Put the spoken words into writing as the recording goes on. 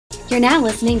You're now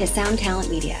listening to Sound Talent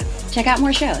Media. Check out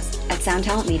more shows at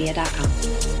soundtalentmedia.com.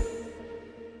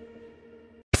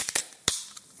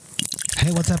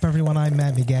 Hey, what's up, everyone? I'm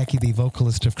Matt McGachy, the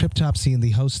vocalist of Cryptopsy and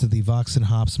the host of the Vox and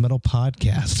Hops Metal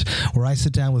Podcast, where I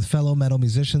sit down with fellow metal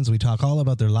musicians. We talk all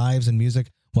about their lives and music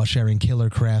while sharing killer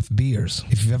craft beers.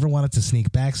 If you've ever wanted to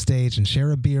sneak backstage and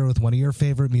share a beer with one of your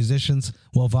favorite musicians,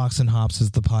 well, Vox and Hops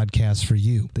is the podcast for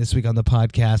you. This week on the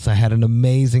podcast, I had an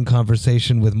amazing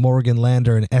conversation with Morgan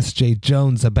Lander and S.J.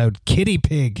 Jones about Kitty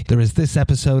Pig. There is this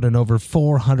episode and over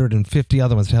 450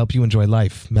 other ones to help you enjoy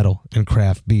life, metal, and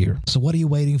craft beer. So what are you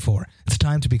waiting for? It's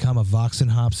time to become a Vox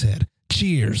and Hops head.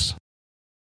 Cheers!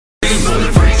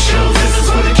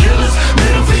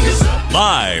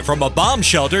 Live from a bomb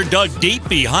shelter dug deep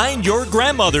behind your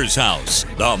grandmother's house,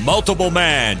 the multiple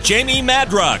man, Jamie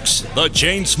Madrox, the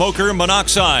chain smoker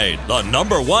Monoxide, the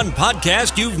 #1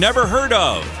 podcast you've never heard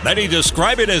of. Many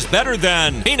describe it as better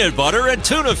than peanut butter and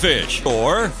tuna fish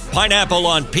or pineapple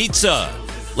on pizza.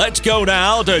 Let's go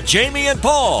now to Jamie and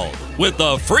Paul with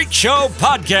the Freak Show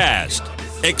Podcast,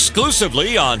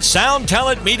 exclusively on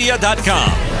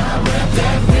SoundTalentMedia.com.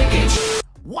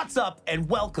 What's up, and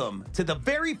welcome to the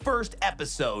very first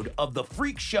episode of the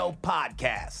Freak Show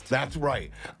Podcast. That's right.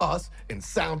 Us in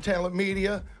Sound Talent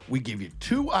Media, we give you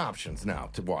two options now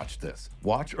to watch this.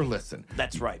 Watch or listen.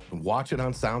 That's right. You can watch it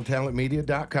on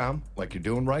SoundTalentMedia.com like you're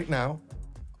doing right now,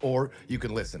 or you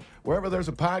can listen. Wherever there's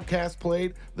a podcast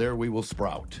played, there we will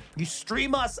sprout. You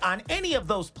stream us on any of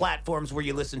those platforms where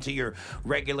you listen to your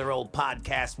regular old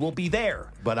podcast. We'll be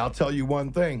there. But I'll tell you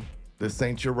one thing. This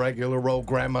ain't your regular old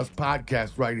grandma's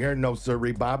podcast right here. No,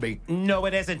 sirree, Bobby. No,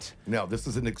 it isn't. No, this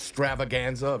is an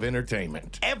extravaganza of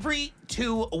entertainment. Every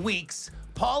 2 weeks,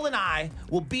 Paul and I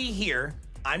will be here.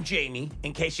 I'm Jamie,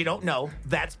 in case you don't know.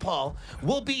 That's Paul.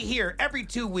 We'll be here every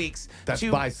 2 weeks. That's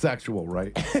bisexual,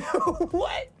 right?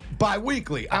 What?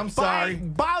 Bi-weekly. I'm sorry.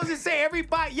 I was just saying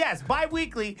yes,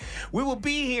 bi-weekly. We will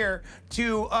be here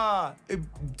to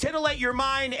titillate your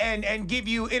mind and give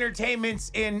you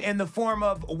entertainments in the form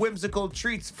of whimsical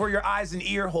treats for your eyes and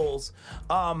ear holes.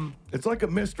 It's like a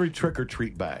mystery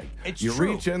trick-or-treat bag. You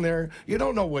reach in there, you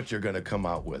don't know what you're going to come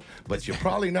out with, but you're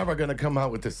probably never going to come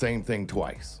out with the same thing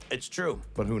twice. It's true.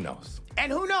 But who knows?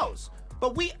 And who knows?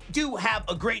 But we do have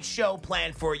a great show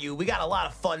planned for you. We got a lot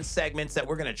of fun segments that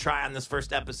we're going to try on this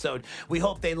first episode. We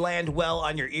hope they land well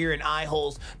on your ear and eye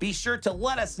holes. Be sure to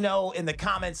let us know in the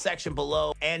comments section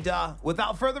below. And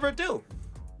without further ado,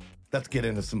 let's get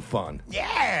into some fun.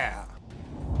 Yeah!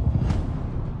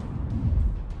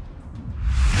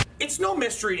 It's no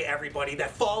mystery to everybody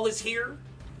that fall is here.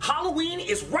 Halloween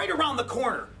is right around the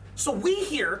corner. So we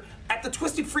here at the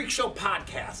Twiztid Freak Show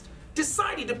Podcast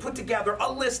decided to put together a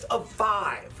list of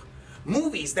 5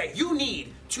 movies that you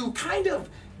need to kind of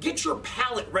get your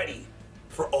palate ready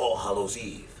for All Hallows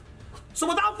Eve. So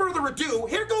without further ado,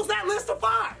 here goes that list of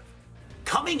 5.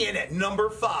 Coming in at number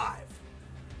 5,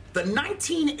 the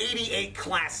 1988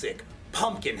 classic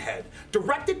Pumpkinhead,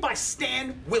 directed by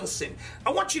Stan Wilson. I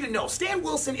want you to know, Stan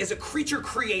Wilson is a creature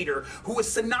creator who is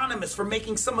synonymous for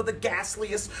making some of the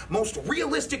ghastliest, most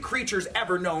realistic creatures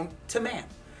ever known to man.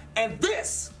 And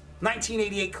this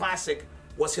 1988 classic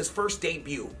was his first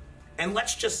debut. And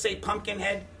let's just say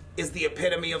Pumpkinhead is the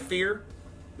epitome of fear.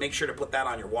 Make sure to put that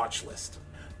on your watch list.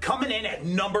 Coming in at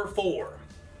number 4,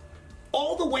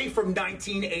 all the way from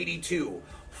 1982,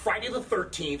 Friday the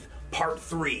 13th, Part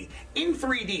 3, in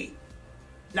 3D.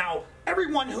 Now,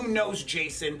 everyone who knows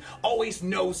Jason always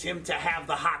knows him to have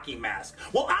the hockey mask.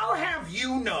 Well, I'll have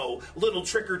you know, little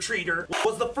trick-or-treater,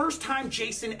 was the first time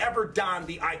Jason ever donned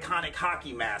the iconic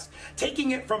hockey mask,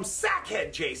 taking it from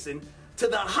sackhead Jason to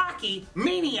the hockey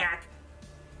maniac,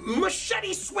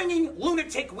 machete-swinging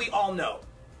lunatic we all know.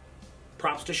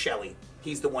 Props to Shelley.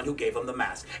 He's the one who gave him the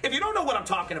mask. If you don't know what I'm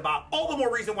talking about, all the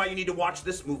more reason why you need to watch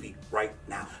this movie right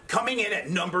now. Coming in at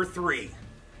number 3.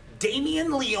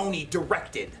 Damien Leone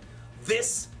directed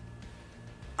this,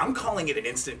 I'm calling it an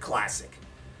instant classic.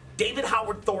 David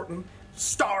Howard Thornton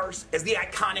stars as the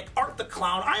iconic Art the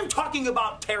Clown. I am talking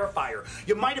about Terrifier.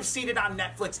 You might have seen it on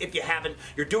Netflix. If you haven't,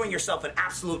 you're doing yourself an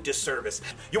absolute disservice.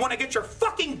 You want to get your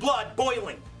fucking blood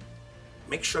boiling?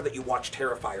 Make sure that you watch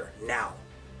Terrifier now.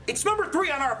 It's number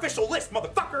 3 on our official list,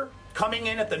 motherfucker. Coming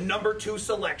in at the number 2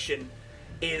 selection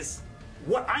is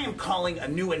what I am calling a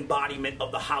new embodiment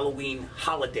of the Halloween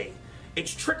holiday.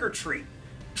 It's Trick or Treat,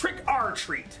 Trick or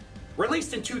Treat,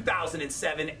 released in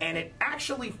 2007, and it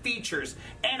actually features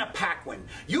Anna Paquin.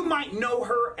 You might know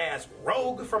her as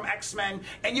Rogue from X-Men,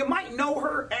 and you might know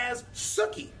her as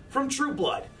Sookie from True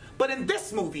Blood. But in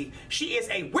this movie, she is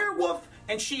a werewolf,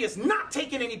 and she is not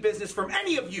taking any business from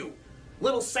any of you.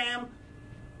 Little Sam,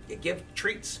 you give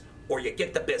treats or you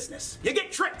get the business. You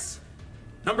get tricks.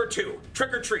 Number 2,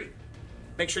 Trick or Treat.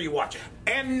 Make sure you watch it.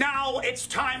 And now it's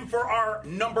time for our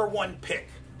number 1 pick.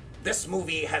 This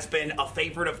movie has been a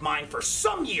favorite of mine for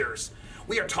some years.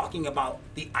 We are talking about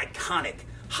the iconic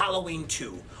Halloween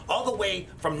 2, all the way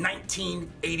from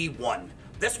 1981.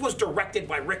 This was directed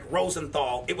by Rick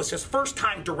Rosenthal. It was his first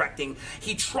time directing.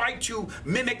 He tried to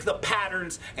mimic the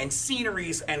patterns and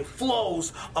sceneries and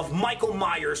flows of Michael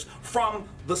Myers from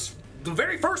the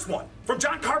very first one, from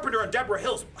John Carpenter and Deborah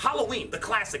Hill's Halloween, the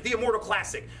classic, the immortal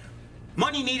classic.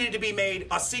 Money needed to be made,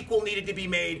 a sequel needed to be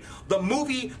made. The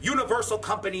movie Universal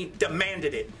Company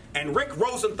demanded it, and Rick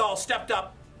Rosenthal stepped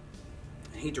up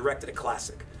and he directed a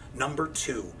classic. Number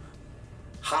 2.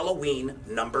 Halloween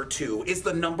number 2 is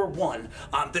the number 1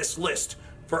 on this list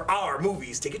for our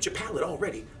movies to get your palate all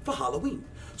ready for Halloween.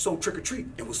 So trick or treat,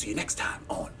 and we'll see you next time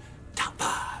on Top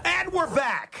 5. And we're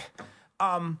back.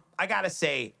 I gotta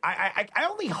say, I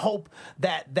only hope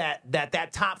that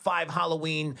top 5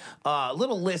 Halloween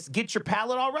little list gets your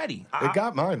palate already. It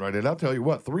got mine right, and I'll tell you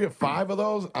what, 3 or 5 of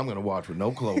those, I'm gonna watch with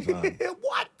no clothes on.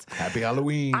 What? Happy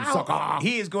Halloween, sucker.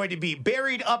 He is going to be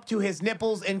buried up to his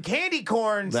nipples in candy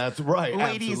corns. That's right,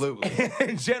 ladies absolutely.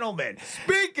 and gentlemen.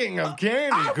 Speaking of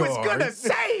candy corns. I was gonna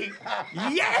say,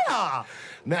 yeah.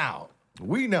 Now,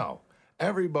 we know.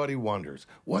 Everybody wonders,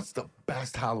 what's the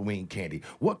best Halloween candy?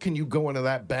 What can you go into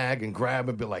that bag and grab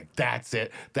and be like, that's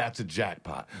it, that's a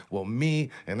jackpot? Well, me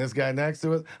and this guy next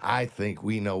to us, I think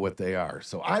we know what they are.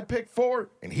 So I picked 4,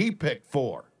 and he picked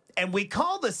 4. And we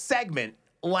call the segment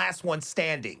Last One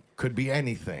Standing. Could be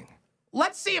anything.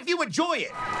 Let's see if you enjoy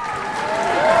it.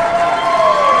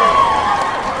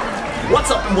 What's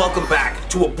up and welcome back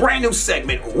to a brand new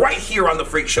segment right here on the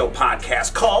Freak Show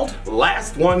podcast called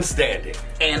Last One Standing.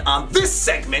 And on this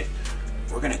segment,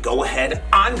 we're gonna go ahead,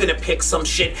 I'm gonna pick some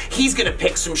shit, he's gonna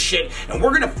pick some shit, and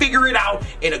we're gonna figure it out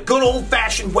in a good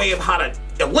old-fashioned way of how to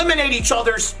eliminate each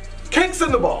other's Kicks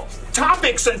in the balls.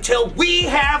 topics until we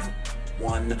have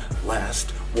one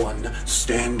last one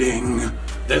standing.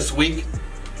 This week,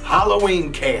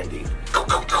 Halloween candy.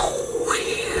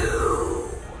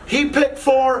 He picked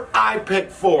 4, I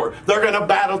picked 4. They're gonna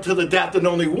battle to the death and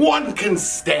only one can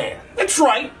stand. That's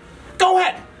right. Go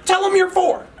ahead, tell him you're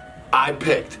 4. I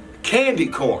picked candy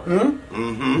corn.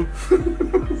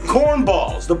 Corn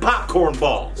balls, the popcorn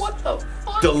balls. What the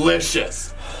fuck?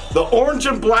 Delicious. The orange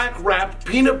and black wrapped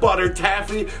peanut butter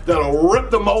taffy that'll rip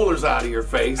the molars out of your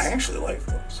face. I actually like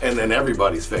those. And then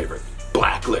everybody's favorite,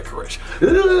 black licorice.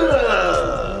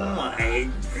 Oh my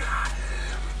God.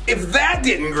 If that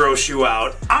didn't gross you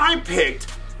out, I picked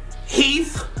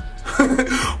Heath,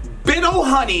 Bit O'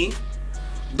 Honey,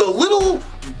 the little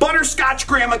butterscotch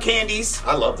grandma candies.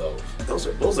 I love those.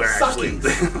 Those are actually.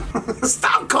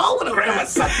 Stop calling them Grandma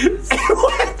suckies.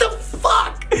 What the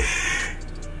fuck?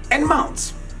 And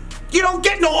Mounds. You don't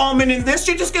get no almond in this.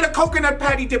 You just get a coconut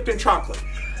patty dipped in chocolate.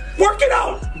 Work it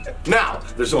out. Now,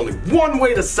 there's only one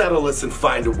way to settle this and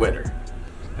find a winner.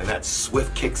 And that's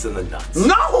swift kicks in the nuts.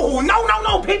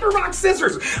 No. Paper, rock,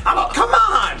 scissors. Come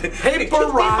on. Paper,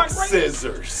 rock,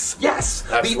 scissors. Yes.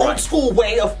 That's the right. old school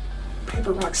way of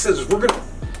paper, rock, scissors. We're going to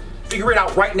figure it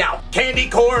out right now. Candy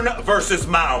corn versus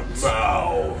Mounds.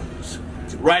 Mounds.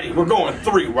 Ready, we're going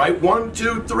 3, right? 1,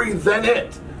 2, 3, then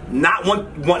it. Not one,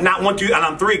 2, and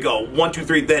on 3 go. 1, 2,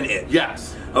 3, then it.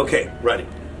 Yes. Okay. Ready.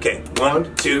 Okay.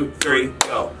 1, 2, 3,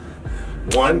 go.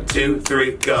 1, 2,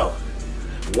 3, go.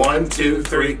 1, 2,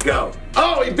 3, go.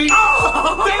 Oh, he beat me.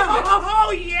 Oh, Damn it.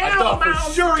 Oh, yeah. I thought for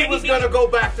Mounds, sure he was baby. going to go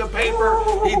back to paper.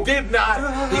 He did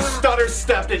not. He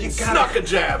stutter-stepped it. He snuck a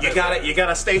jab. You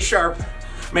gotta stay sharp.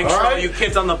 Make All sure all right. you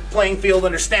kids on the playing field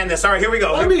understand this. All right, here we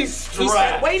go. Let me He said,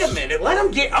 stretch. wait a minute. Let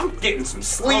him get. I'm getting some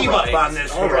sleeve up on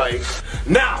this. All right.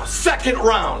 Now, second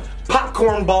round.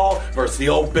 Popcorn ball versus the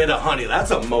old Bit of Honey.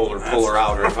 That's a molar puller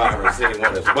outer if I ever seen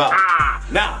one as well.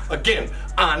 Now, again,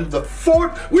 on the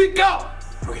 4th, we go.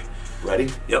 Okay. Ready?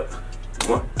 Yep.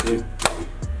 1, 2.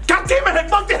 God damn it! I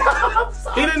fucked it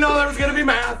up. He didn't know there was going to be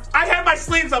math. I had my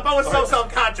sleeves up. I was so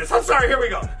self-conscious. I'm sorry. Here we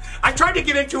go. I tried to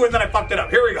get into it and then I fucked it up.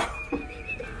 Here we go.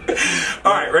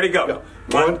 All right, ready, go.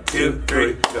 1, 2,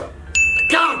 3, go.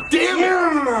 God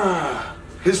damn it!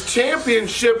 His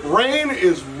championship reign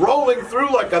is rolling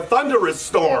through like a thunderous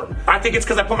storm. I think it's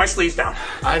because I put my sleeves down.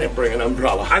 I didn't bring an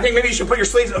umbrella. I think maybe you should put your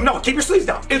sleeves. No, keep your sleeves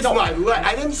down. It's my leg.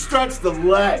 I didn't stretch the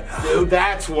leg, dude.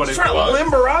 That's what it Try to was.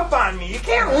 limber up on me. You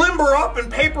can't limber up in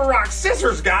paper, rock,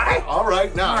 scissors, guy. All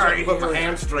right, now All I'm right, gonna put here my we go.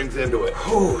 hamstrings into it.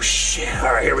 Oh, shit.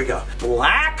 All right, here we go.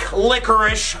 Black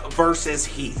licorice versus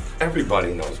Heath.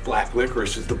 Everybody knows black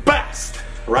licorice is the best.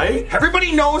 Right?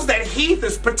 Everybody knows that Heath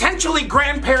is potentially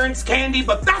grandparents' candy,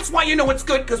 but that's why you know it's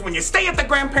good, because when you stay at the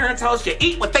grandparents' house, you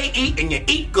eat what they eat, and you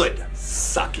eat good.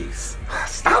 Suckies.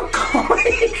 Stop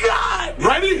calling God.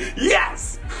 Ready?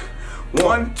 Yes.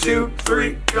 1, 2,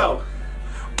 3, go.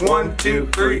 1, 2,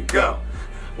 3, go.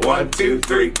 1, 2,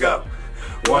 3, go.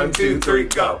 1, 2, 3,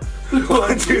 go.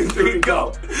 1, 2, 3,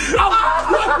 go.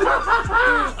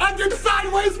 I did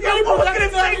sideways paper. What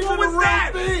was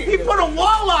that? He put a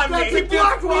wall on me. He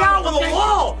blocked me out with a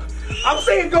wall. I'm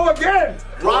saying go again.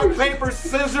 Rock, paper,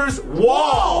 scissors,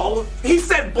 wall. He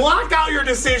said block out your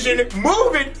decision,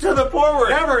 move it to the forward.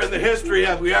 Never in the history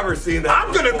have we ever seen that.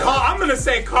 I'm gonna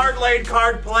say card laid,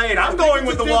 card played. I'm going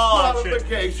with the wall option.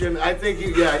 I think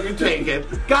you take it.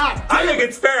 God, I think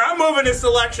it's fair. I'm moving his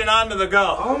selection onto the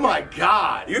go. Oh my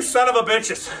God. You son of a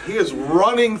bitches. He is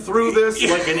running through this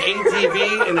like an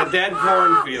ATV in a dead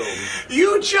cornfield.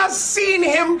 You just seen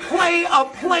him play a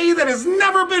play that has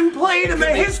never been played in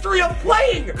the history of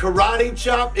playing. Karate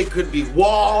chop, it could be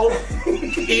wall.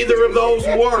 Either of those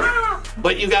work.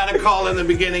 But you gotta call in the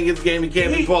beginning of the game. You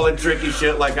can't be pulling tricky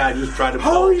shit like I just tried to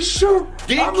pull. Holy shit.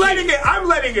 I'm letting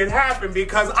it happen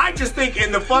because I just think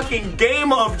in the fucking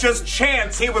game of just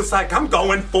chance, he was like, I'm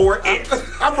going for it.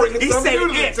 I'm bringing he some said new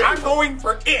to the it. table. I'm going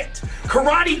for it.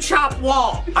 Karate chop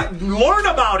wall. Learn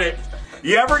about it.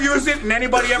 You ever use it and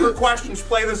anybody ever questions,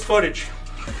 play this footage.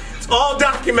 It's all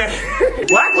documented.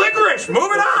 Black licorice.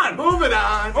 Moving on. Moving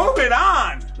on. Moving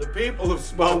on. The people have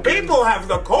spoken.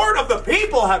 The court of the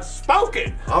people have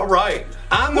spoken. All right.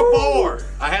 On the board,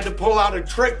 I had to pull out a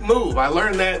trick move. I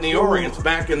learned that in the Orients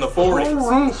back in the 40s.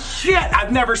 Oh, shit.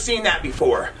 I've never seen that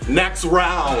before. Next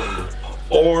round,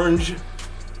 orange,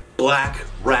 black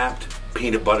wrapped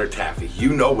peanut butter taffy.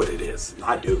 You know what it is.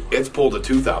 I do. It's pulled a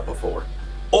tooth out before.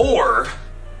 Or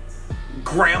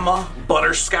grandma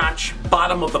butterscotch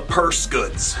bottom of the purse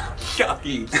goods.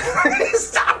 Yucky.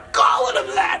 Stop calling them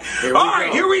that. All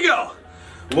right, here we go.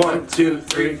 1, 2,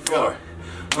 3, 4.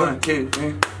 1, 2,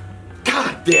 3.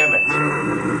 God damn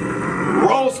it.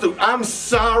 Rolls through. I'm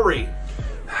sorry.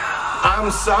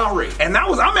 I'm sorry. And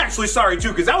I'm actually sorry too,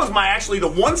 because that was the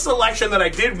one selection that I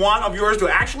did want of yours to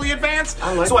actually advance.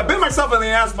 I bit myself in the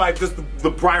ass by just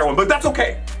the prior one, but that's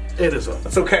okay. It is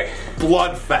That's okay.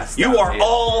 Blood fest. You are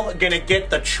all gonna get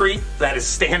the treat that is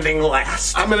standing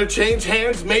last. I'm gonna change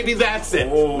hands. Maybe that's it.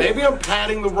 Oh. Maybe I'm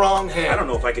patting the wrong hand. I don't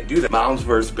know if I could do that. Mounds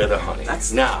versus bit of honey.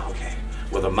 That's now. Okay.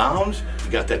 With a Mounds,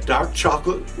 you got that dark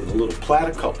chocolate with a little plat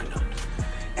of coconut.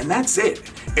 And that's it.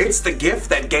 It's the gift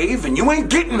that gave, and you ain't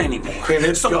getting anymore.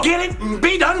 So get it and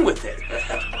be done with it.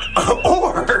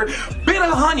 Or bit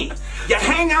of honey. You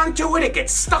hang on to it, it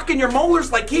gets stuck in your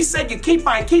molars. Like he said, it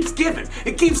keeps giving.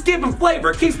 It keeps giving flavor.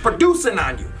 It keeps producing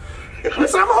on you.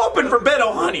 So I'm hoping for bit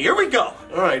of honey. Here we go.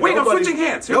 All right. Wait, I'm switching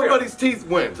hands. Nobody's teeth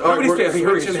wins. All right,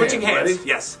 we're switching hands. Ready?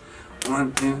 Yes.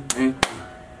 1, 2, 3.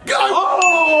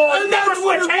 Oh! And Never that's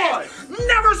what switch it hands. was.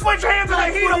 Never switch hands in the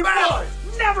That's heat what of it battle.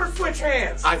 was. Never switch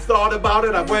hands. I thought about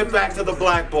it. I went back to the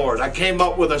blackboard. I came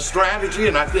up with a strategy,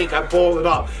 and I think I pulled it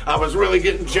off. I was really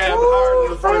getting jabbed hard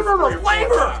in the first 3 or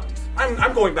 4 rounds.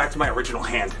 I'm going back to my original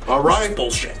hand. All right. This is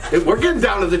bullshit. We're getting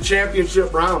down to the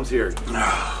championship rounds here.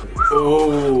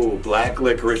 Oh, black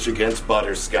licorice against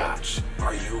butterscotch.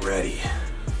 Are you ready?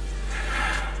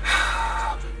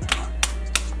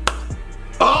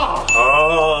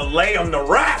 Oh, lay them to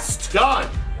rest. Done.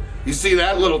 You see,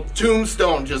 that little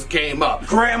tombstone just came up.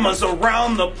 Grandmas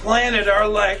around the planet are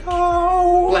like,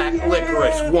 oh, Black yeah.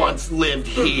 licorice once lived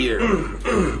here.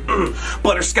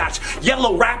 Butterscotch,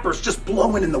 yellow wrappers just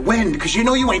blowing in the wind because you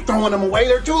know you ain't throwing them away.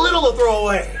 They're too little to throw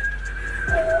away.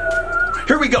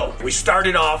 Here we go. We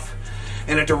started off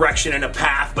in a direction and a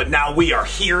path, but now we are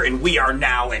here and we are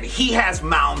now. And he has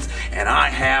mounds and I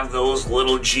have those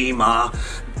little G-Ma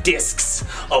discs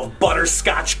of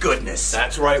butterscotch goodness.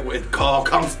 That's right. It all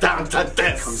comes down to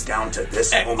this. It comes down to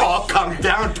this It moment. all comes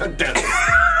down to this.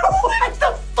 What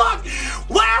the fuck?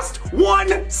 Last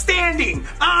one standing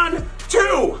on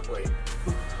 2. Wait.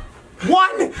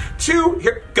 1, 2,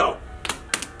 here, go.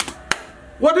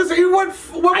 What is it? What was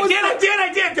I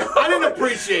did. I didn't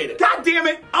appreciate it. God damn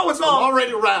it. I was I'm all.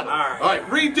 already rattled. All right.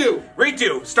 Redo.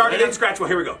 Redo. Started Ready? in scratch. Well,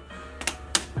 here we go.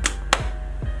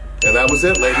 And that was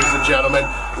it, ladies and gentlemen.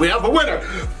 We have a winner.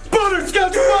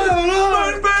 Butterscotch. I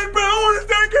want to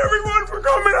thank everyone for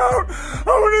coming out. I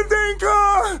want to thank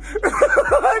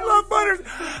I love Butters.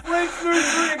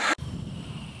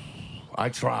 I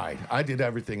tried. I did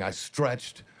everything. I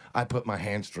stretched. I put my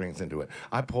hamstrings into it.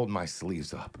 I pulled my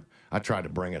sleeves up. I tried to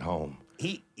bring it home.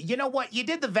 You know what? You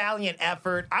did the valiant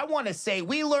effort. I want to say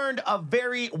we learned a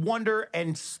very wonder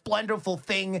and splendorful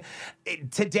thing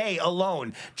today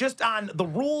alone, just on the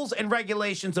rules and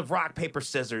regulations of rock, paper,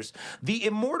 scissors. The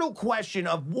immortal question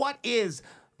of what is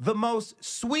the most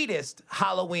sweetest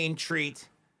Halloween treat.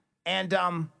 And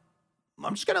I'm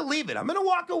just going to leave it. I'm going to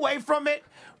walk away from it.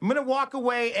 I'm going to walk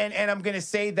away and I'm going to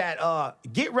say that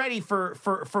get ready for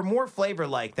more flavor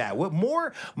like that. With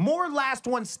more last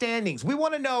one standings. We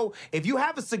want to know if you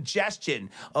have a suggestion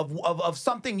of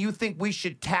something you think we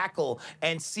should tackle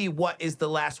and see what is the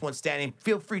last one standing.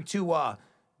 Feel free to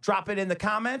drop it in the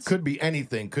comments. Could be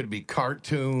anything. Could be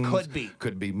cartoons.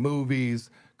 Could be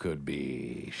movies. Could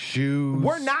be shoes.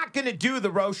 We're not going to do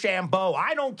the Rochambeau.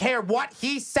 I don't care what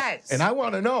he says. And I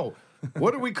want to know,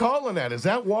 what are we calling that? Is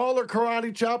that wall or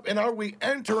karate chop? And are we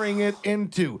entering it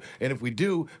into? And if we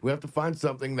do, we have to find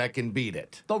something that can beat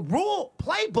it. The rule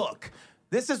playbook.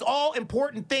 This is all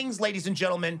important things, ladies and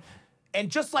gentlemen.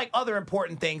 And just like other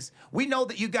important things, we know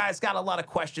that you guys got a lot of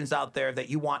questions out there that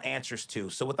you want answers to.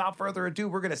 So without further ado,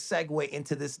 we're going to segue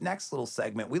into this next little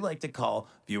segment we like to call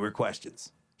Viewer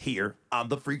Questions, here on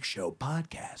the Freak Show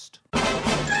Podcast.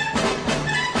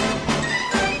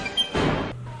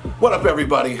 What up,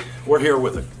 everybody? We're here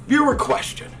with a viewer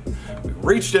question. We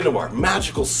reached into our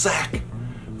magical sack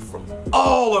from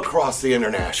all across the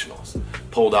internationals,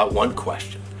 pulled out one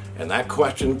question, and that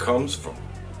question comes from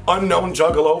Unknown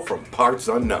Juggalo from Parts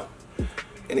Unknown.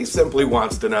 And he simply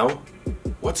wants to know,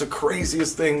 what's the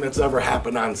craziest thing that's ever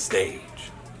happened on stage?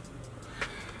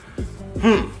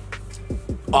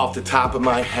 Off the top of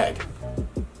my head,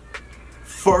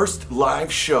 first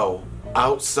live show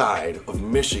outside of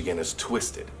Michigan is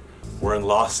Twiztid. We're in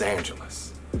Los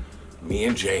Angeles. Me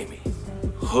and Jamie.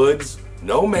 Hoods,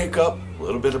 no makeup, a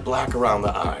little bit of black around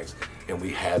the eyes. And we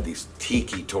had these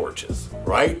tiki torches,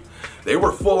 right? They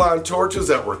were full-on torches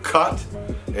that were cut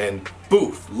and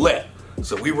boof, lit.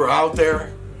 So we were out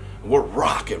there, and we're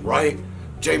rocking, right?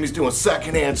 Jamie's doing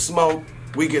secondhand smoke.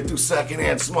 We get through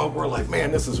secondhand smoke. We're like,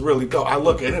 man, this is really dope. I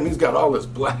look at him, he's got all this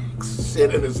black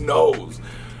shit in his nose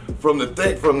from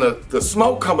the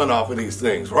smoke coming off of these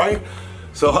things, right?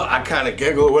 So I kind of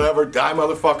giggle or whatever. Die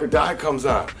Motherfucker Die comes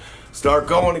on. Start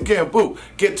going again. Boo.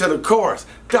 Get to the chorus.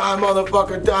 Die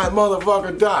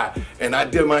Motherfucker Die. And I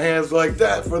did my hands like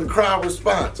that for the crowd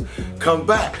response. Come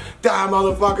back. Die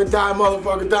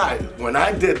Motherfucker Die. When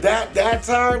I did that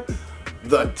time,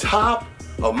 the top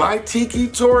of my tiki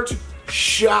torch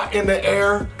shot in the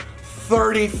air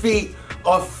 30 feet.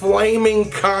 A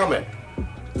flaming comet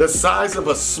the size of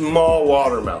a small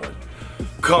watermelon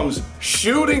comes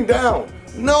shooting down.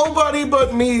 Nobody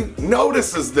but me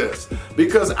notices this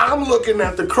because I'm looking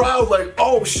at the crowd like,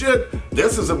 oh shit,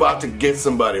 this is about to get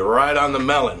somebody right on the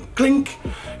melon. Clink.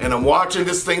 And I'm watching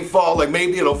this thing fall, like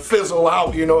maybe it'll fizzle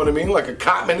out, you know what I mean? Like a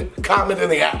comet in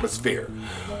the atmosphere.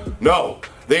 No,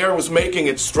 the air was making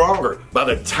it stronger. By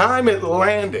the time it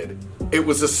landed, it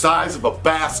was the size of a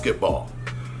basketball.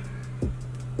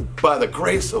 By the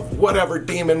grace of whatever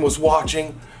demon was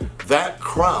watching, that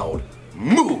crowd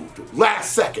moved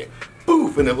last second.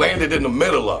 Poof, and it landed in the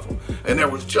middle of them. And there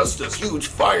was just this huge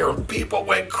fire and people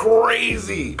went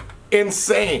crazy.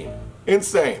 Insane.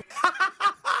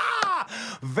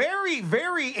 Very,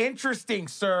 very interesting,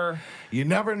 sir. You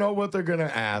never know what they're going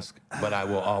to ask, but I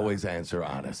will always answer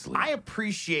honestly. I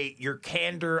appreciate your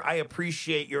candor. I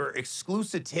appreciate your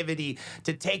exclusivity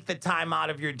to take the time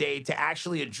out of your day to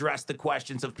actually address the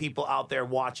questions of people out there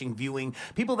watching, viewing,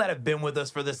 people that have been with us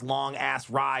for this long-ass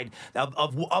ride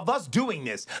of us doing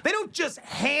this. They don't just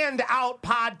hand out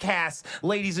podcasts,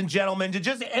 ladies and gentlemen, to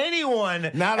just anyone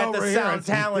at the Sound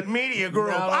Talent Media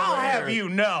Group. I'll have you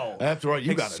know. That's right.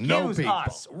 You got to know people.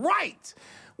 Us. Right.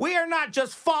 We are not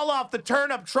just fall off the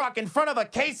turnip truck in front of a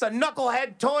case of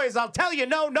knucklehead toys. I'll tell you,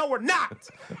 no, we're not.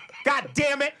 God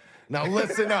damn it. Now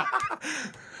listen up.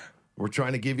 We're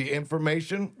trying to give you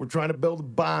information. We're trying to build a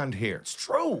bond here. It's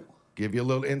true. Give you a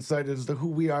little insight as to who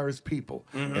we are as people.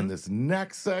 Mm-hmm. In this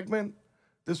next segment,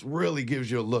 this really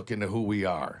gives you a look into who we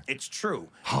are. It's true.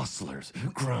 Hustlers,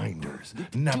 grinders,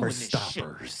 never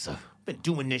stoppers. Been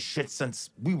doing this shit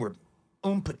since we were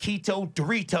un poquito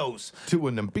Doritos. To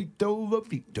an empito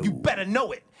vito. You better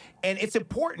know it. And it's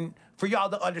important for y'all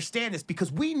to understand this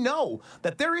because we know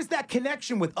that there is that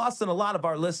connection with us and a lot of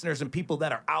our listeners and people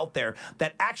that are out there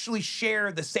that actually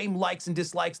share the same likes and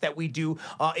dislikes that we do,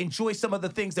 enjoy some of the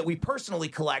things that we personally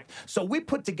collect. So we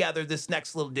put together this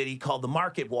next little ditty called the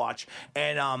Market Watch.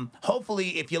 And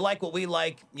hopefully, if you like what we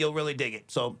like, you'll really dig it.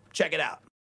 So check it out.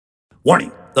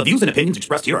 Warning. The views and opinions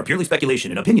expressed here are purely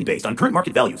speculation and opinion based on current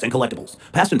market values and collectibles,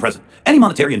 past and present. Any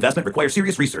monetary investment requires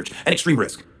serious research and extreme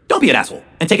risk. Don't be an asshole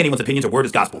and take anyone's opinions or word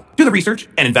as gospel. Do the research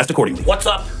and invest accordingly. What's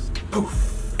up?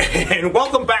 Poof. And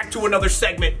welcome back to another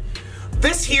segment.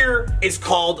 This here is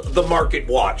called The Market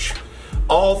Watch.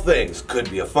 All things. Could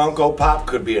be a Funko Pop,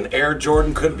 could be an Air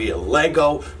Jordan, could be a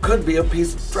Lego, could be a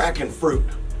piece of dragon fruit.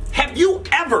 Have you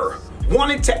ever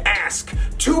wanted to ask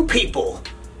two people,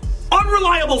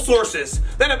 unreliable sources,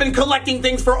 that have been collecting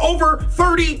things for over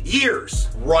 30 years?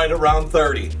 Right around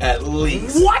 30, at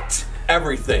least. What?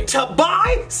 Everything. To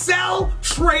buy, sell,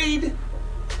 trade,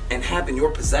 and have in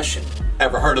your possession.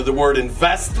 Ever heard of the word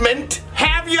investment?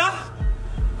 Have ya?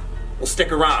 Well,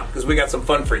 stick around, because we got some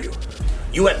fun for you.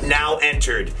 You have now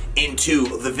entered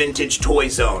into the Vintage Toy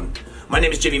Zone. My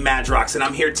name is Jimmy Madrox, and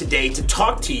I'm here today to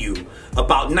talk to you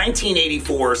about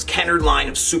 1984's Kennard line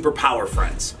of Superpower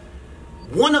Friends.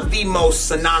 One of the most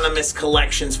synonymous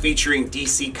collections featuring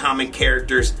DC comic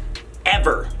characters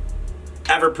ever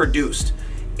produced.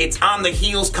 It's on the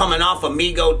heels coming off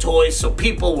Amigo toys, so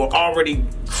people were already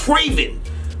craving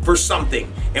for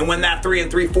something. And when that 3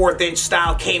 3/4 inch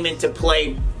style came into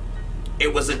play,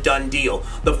 it was a done deal.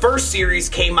 The first series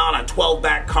came out on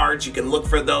 12-back cards. You can look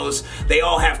for those. They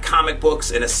all have comic books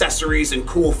and accessories and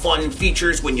cool fun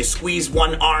features. When you squeeze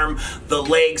one arm, the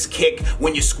legs kick.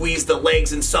 When you squeeze the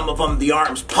legs, and some of them, the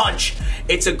arms punch.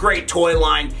 It's a great toy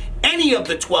line. Any of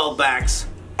the 12-backs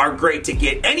are great to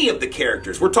get. Any of the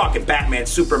characters. We're talking Batman,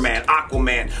 Superman,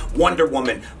 Aquaman, Wonder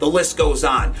Woman. The list goes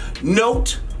on.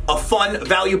 A fun,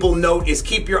 valuable note is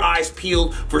keep your eyes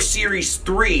peeled for Series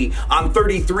 3 on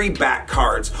 33-back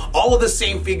cards. All of the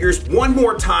same figures, one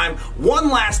more time,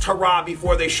 one last hurrah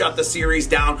before they shut the series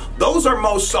down. Those are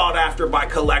most sought after by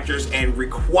collectors and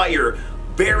require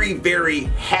very, very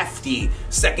hefty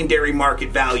secondary market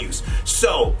values.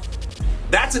 So,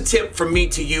 that's a tip from me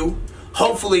to you.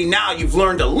 Hopefully now you've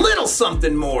learned a little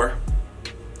something more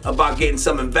about getting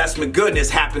some investment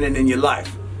goodness happening in your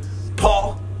life.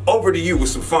 Paul, over to you with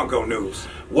some Funko news.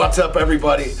 What's up,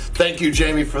 everybody? Thank you,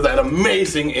 Jamie, for that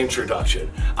amazing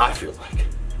introduction. I feel like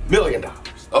 $1 million.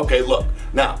 Okay, look,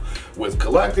 now, with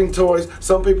collecting toys,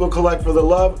 some people collect for the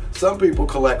love, some people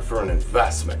collect for an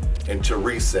investment into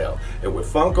resale. And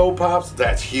with Funko Pops,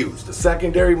 that's huge. The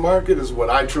secondary market is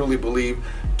what I truly believe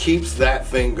keeps that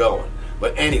thing going.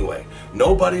 But anyway,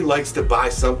 nobody likes to buy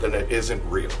something that isn't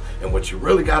real. And what you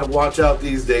really got to watch out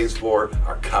these days for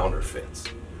are counterfeits.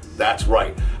 That's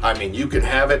right. I mean, you can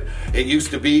have it. It used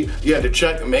to be you had to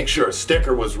check and make sure a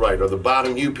sticker was right or the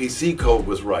bottom UPC code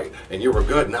was right, and you were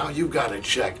good. Now you've got to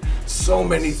check so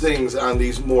many things on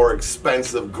these more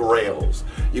expensive grails.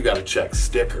 You got to check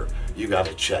sticker. You got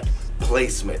to check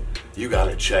placement. You got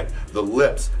to check the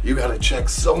lips. You got to check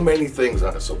so many things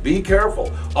on it. So be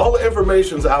careful. All the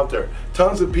information's out there.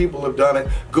 Tons of people have done it.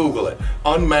 Google it.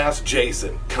 Unmasked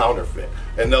Jason, counterfeit.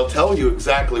 And they'll tell you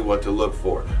exactly what to look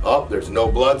for. Oh, there's no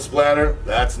blood splatter.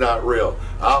 That's not real.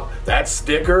 Oh, that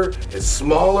sticker is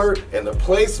smaller and the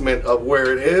placement of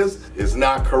where it is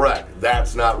not correct.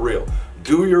 That's not real.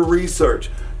 Do your research.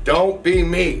 Don't be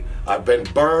me. I've been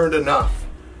burned enough.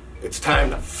 It's time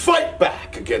to fight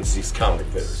back against these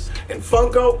counterfeiters. And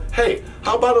Funko, hey,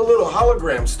 how about a little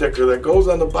hologram sticker that goes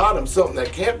on the bottom, something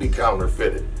that can't be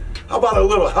counterfeited? How about a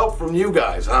little help from you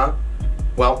guys, huh?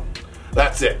 Well,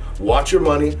 that's it. Watch your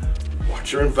money,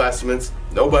 watch your investments.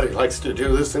 Nobody likes to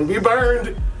do this and be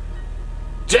burned.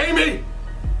 Jamie!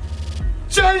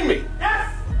 Jamie!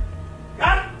 Yes!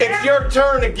 Got it! It's your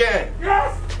turn again.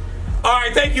 Yes! All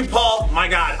right, thank you, Paul. My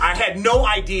God, I had no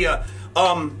idea.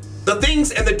 The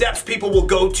things and the depths people will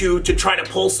go to try to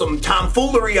pull some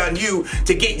tomfoolery on you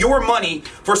to get your money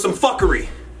for some fuckery.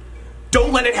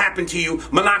 Don't let it happen to you.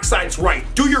 Monoxide's right.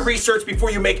 Do your research before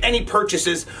you make any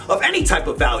purchases of any type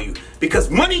of value,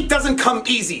 because money doesn't come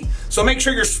easy. So make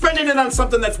sure you're spending it on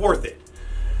something that's worth it.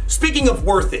 Speaking of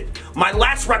worth it, my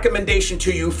last recommendation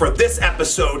to you for this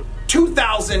episode,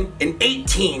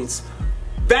 2018's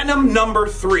Venom number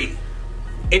 3.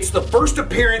 It's the first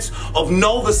appearance of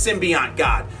Null the Symbiont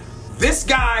God. This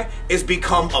guy has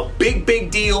become a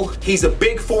big deal. He's a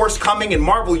big force coming in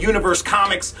Marvel Universe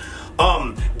comics.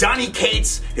 Donny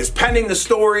Cates is penning the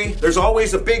story. There's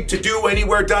always a big to-do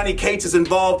anywhere Donny Cates is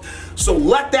involved. So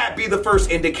let that be the first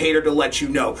indicator to let you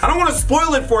know. I don't want to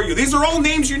spoil it for you. These are all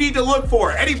names you need to look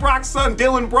for. Eddie Brock's son,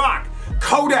 Dylan Brock.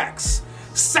 Codex.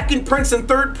 second prints and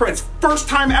third prints, first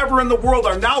time ever in the world,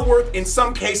 are now worth, in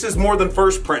some cases, more than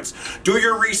first prints. Do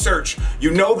your research.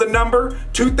 You know the number.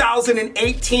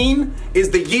 2018 is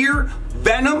the year.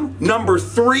 Venom, number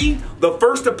 3, the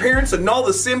first appearance of Null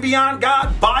the Symbiont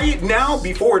God. Buy it now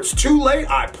before it's too late.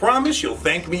 I promise you'll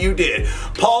thank me you did.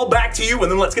 Paul, back to you,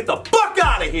 and then let's get the fuck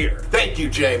out of here. Thank you,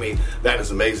 Jamie. That is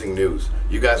amazing news.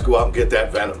 You guys go out and get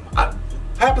that Venom.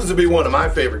 Happens to be one of my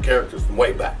favorite characters from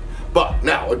way back. But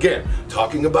now, again,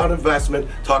 talking about investment,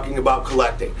 talking about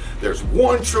collecting, there's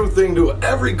one true thing to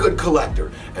every good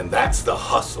collector, and that's the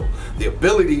hustle. The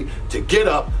ability to get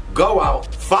up, go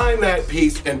out, find that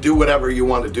piece, and do whatever you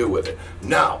want to do with it.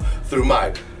 Now, through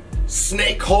my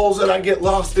snake holes that I get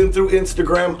lost in through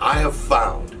Instagram, I have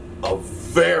found a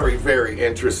very, very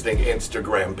interesting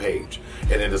Instagram page,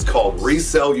 and it is called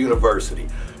Resell University.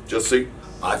 Just see,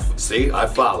 I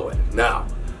follow it. Now,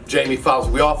 Jamie follows,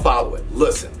 we all follow it.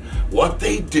 Listen. What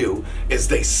they do is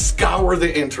they scour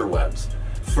the interwebs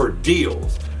for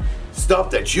deals, stuff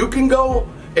that you can go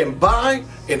and buy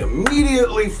and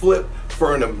immediately flip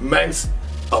for an immense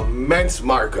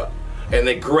markup. And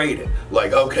they grade it.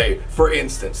 Like, okay, for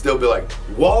instance, they'll be like,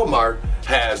 Walmart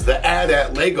has the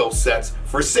AT-AT Lego sets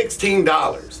for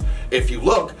 $16. If you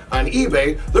look on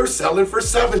eBay, they're selling for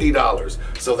 $70.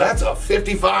 So that's a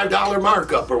 $55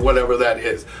 markup or whatever that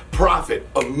is. Profit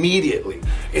immediately.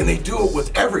 And they do it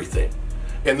with everything.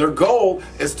 And their goal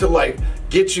is to like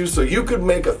get you so you could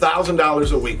make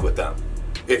 $1,000 a week with them.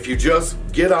 If you just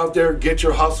get out there, get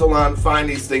your hustle on, find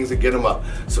these things and get them up.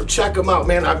 So check them out,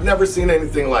 man. I've never seen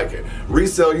anything like it.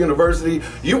 Resell University,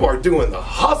 you are doing the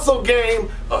hustle game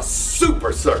a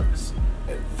super service.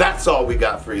 And that's all we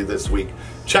got for you this week.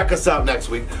 Check us out next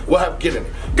week. We'll have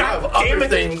other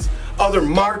things, other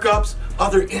markups,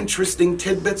 other interesting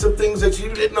tidbits of things that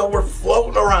you didn't know were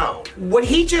floating around. What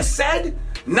he just said,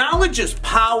 knowledge is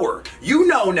power. You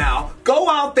know now. Go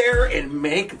out there and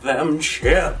make them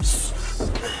chips.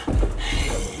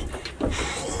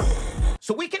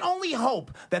 So we can only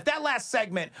hope that last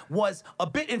segment was a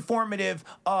bit informative.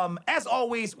 As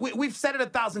always, we've said it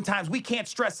 1,000 times. We can't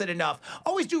stress it enough.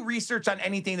 Always do research on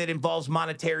anything that involves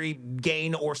monetary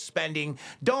gain or spending.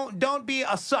 Don't be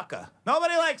a sucker.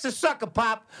 Nobody likes a sucker,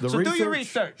 Pop. Do your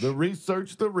research. The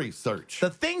research. The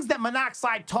things that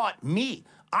Monoxide taught me.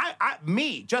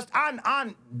 Just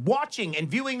on watching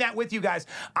and viewing that with you guys,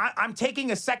 I'm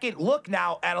taking a second look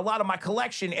now at a lot of my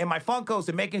collection and my Funkos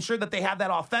and making sure that they have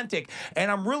that authentic. And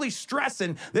I'm really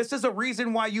stressing this is a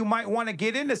reason why you might want to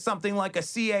get into something like a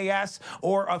CAS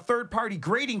or a third-party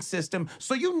grading system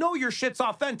so you know your shit's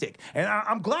authentic. And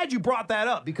I'm glad you brought that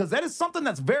up because that is something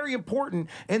that's very important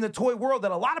in the toy world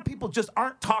that a lot of people just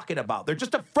aren't talking about. They're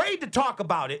just afraid to talk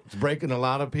about it. It's breaking a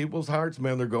lot of people's hearts,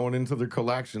 man. They're going into their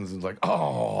collections and it's like,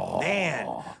 oh, man,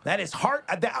 that is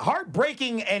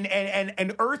heartbreaking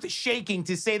and earth-shaking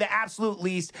to say the absolute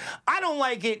least. I don't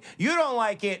like it. You don't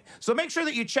like it. So make sure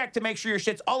that you check to make sure your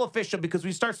shit's all official because when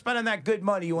you start spending that good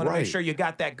money, you want to make sure you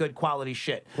got that good quality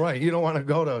shit. Right. You don't want to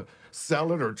go to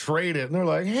sell it or trade it. And they're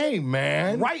like, hey,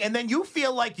 man. Right. And then you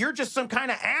feel like you're just some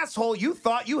kind of asshole. You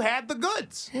thought you had the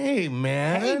goods. Hey,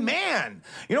 man. Hey, man.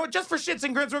 You know what? Just for shits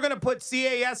and grins, we're going to put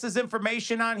CAS's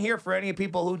information on here for any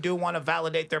people who do want to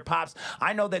validate their pops.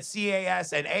 I know that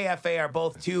CAS and AFA are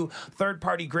both two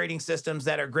third-party grading systems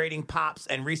that are grading pops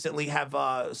and recently have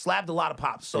slabbed a lot of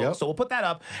pops. So we'll put that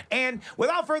up. And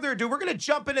without further ado, we're going to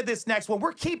jump into this next one.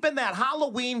 We're keeping that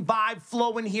Halloween vibe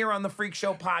flowing here on the Freak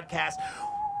Show podcast.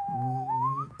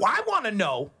 I want to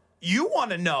know, you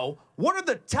want to know, what are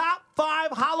the top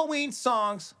 5 Halloween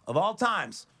songs of all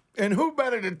times? And who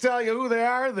better to tell you who they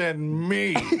are than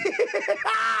me?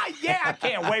 Yeah, I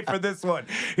can't wait for this one.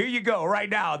 Here you go, right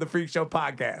now on the Freak Show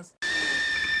podcast.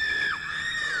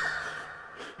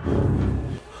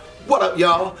 What up,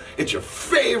 y'all? It's your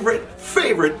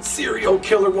favorite serial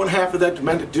killer, one half of that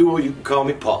Demented Duo. You can call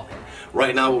me Paul.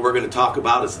 Right now, what we're going to talk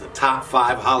about is the top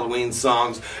 5 Halloween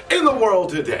songs in the world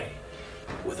today.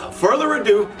 Without further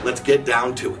ado, let's get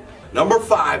down to it. Number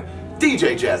 5,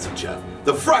 DJ Jazzy Jeff,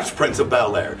 The Fresh Prince of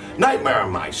Bel-Air, Nightmare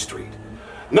on My Street.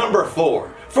 Number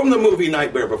 4, from the movie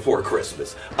Nightmare Before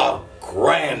Christmas, a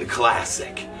grand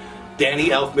classic. Danny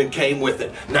Elfman came with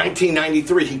it.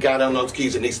 1993, he got on those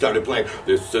keys and he started playing,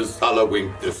 this is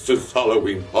Halloween, this is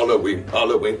Halloween, Halloween,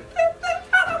 Halloween, this is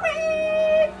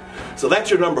Halloween. So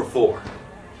that's your number 4.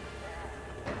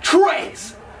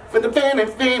 Trace.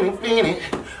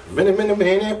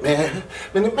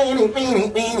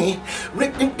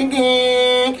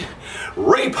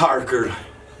 Ray Parker.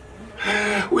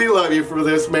 We love you for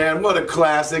this, man. What a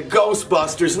classic.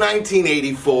 Ghostbusters,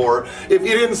 1984. If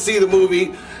you didn't see the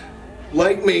movie,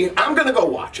 like me, I'm gonna go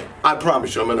watch it. I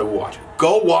promise you, I'm gonna watch it.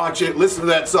 Go watch it, listen to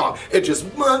that song. It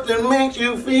just must makes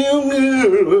you feel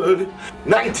good.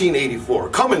 1984,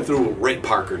 coming through with Ray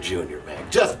Parker Jr., man.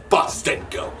 Just busting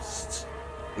ghosts.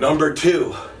 Number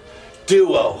 2,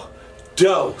 Duo,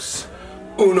 Dos,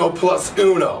 Uno plus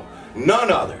Uno.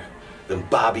 None other than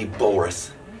Bobby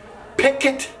Boris,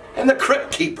 Pickett, and the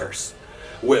Crypt Keepers.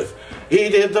 With He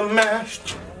Did the Mash,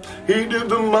 He Did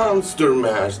the Monster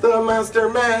Mash, the Monster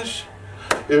Mash.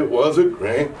 It was a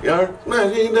graveyard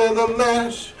smash, he did the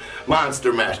mash.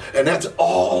 Monster Mash. And that's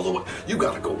all the way. You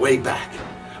gotta go way back.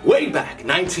 Way back,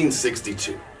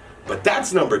 1962. But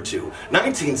that's number 2.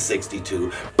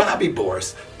 1962, Bobby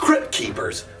Boris, Crypt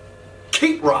Keepers,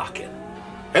 keep rocking.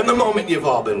 And the moment you've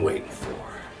all been waiting for.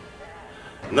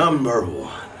 Number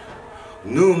 1,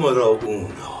 numero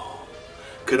uno.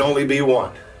 Could only be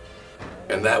one.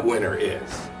 And that winner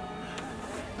is...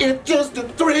 It's just a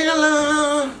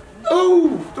thriller.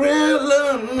 Oh,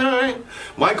 Thriller Night.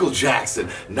 Michael Jackson,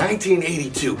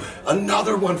 1982.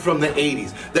 Another one from the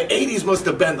 80s. The 80s must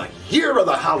have been the year of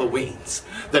the Halloweens.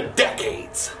 The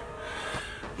decades.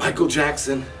 Michael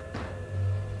Jackson,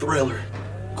 Thriller.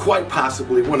 Quite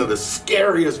possibly one of the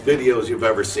scariest videos you've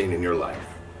ever seen in your life.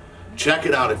 Check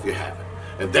it out if you haven't.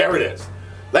 And there it is.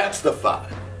 That's the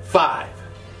 5. 5.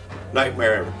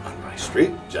 Nightmare on My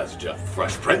Street. Just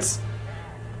Fresh Prince.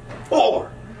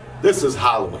 4. This Is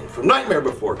Halloween from Nightmare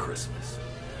Before Christmas.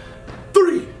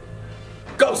 3.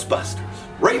 Ghostbusters,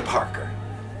 Ray Parker,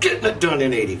 getting it done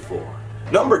in 84.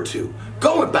 Number 2,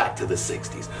 going back to the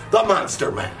 60s, The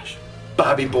Monster Mash,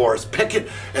 Bobby Boris, Pickett,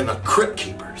 and the Crypt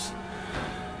Keepers.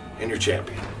 And your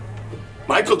champion,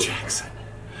 Michael Jackson,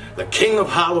 the king of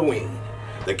Halloween,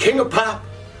 the king of pop,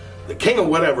 the king of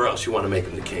whatever else you want to make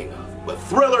him the king of. But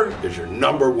Thriller is your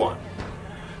number 1.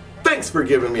 Thanks for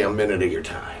giving me a minute of your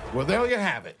time. Well, there you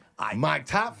have it. My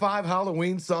top 5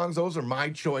 Halloween songs, those are my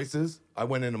choices. I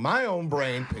went into my own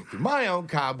brain, picked through my own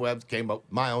cobwebs, came up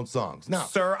with my own songs. Now,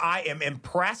 sir, I am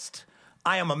impressed.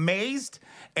 I am amazed.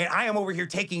 And I am over here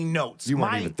taking notes. You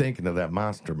weren't even thinking of that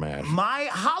Monster Mash. My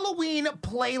Halloween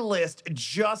playlist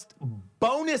just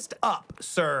bonused up,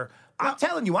 sir. I'm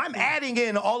telling you, I'm adding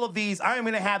in all of these. I am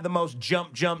going to have the most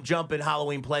jump in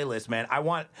Halloween playlist, man.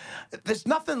 There's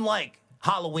nothing like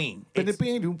Halloween. You just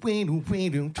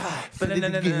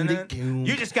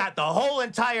got the whole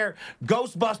entire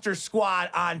Ghostbusters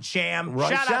squad on jam. Right,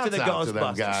 Shout out to the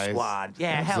Ghostbusters squad.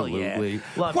 Yeah, absolutely. Hell yeah.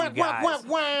 Love you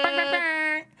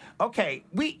guys. Okay,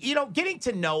 getting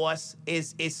to know us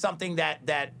is something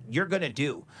that you're gonna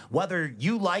do, whether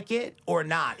you like it or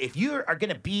not. If you are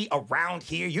gonna be around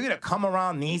here, you're gonna come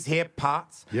around these hip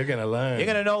pots. You're gonna learn. You're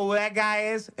gonna know who that guy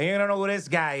is, and you're gonna know who this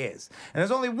guy is. And there's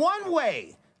only one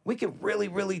way we can really,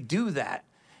 really do that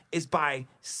is by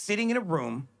sitting in a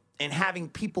room and having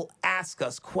people ask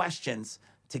us questions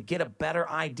to get a better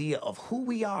idea of who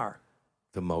we are.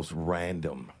 The most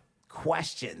random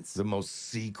questions. The most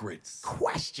secrets.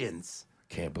 Questions.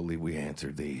 Can't believe we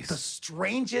answered these. The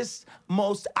strangest,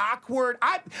 most awkward.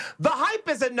 The hype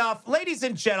is enough. Ladies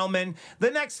and gentlemen, the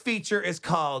next feature is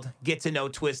called Get to Know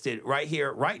Twiztid right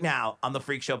here, right now on the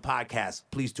Freak Show Podcast.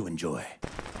 Please do enjoy.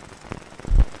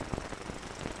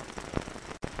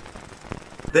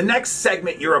 The next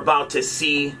segment you're about to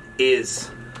see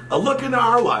is a look into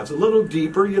our lives, a little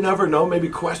deeper. You never know, maybe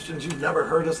questions you've never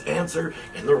heard us answer,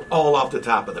 and they're all off the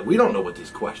top of it. We don't know what these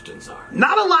questions are.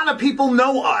 Not a lot of people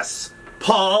know us,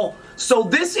 Paul, so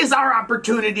this is our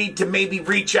opportunity to maybe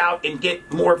reach out and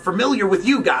get more familiar with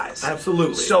you guys.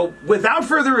 Absolutely. So without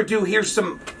further ado,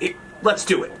 let's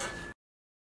do it.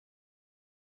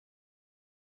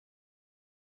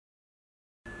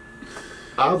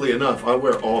 Oddly enough, I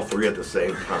wear all 3 at the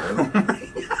same time.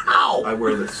 How? I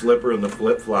wear the slipper and the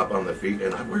flip-flop on the feet,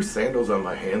 and I wear sandals on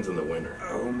my hands in the winter.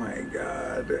 Oh my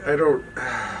God. I don't...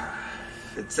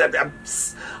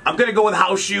 I'm going to go with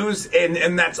house shoes,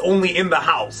 and that's only in the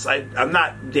house. I'm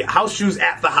not... house shoes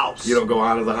at the house. You don't go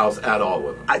out of the house at all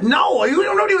with them? No,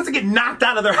 nobody wants to get knocked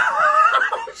out of their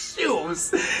house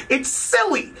shoes. It's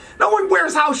silly. No one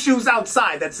wears house shoes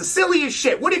outside. That's the silliest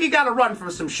shit. What if you got to run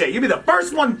from some shit? You'll be the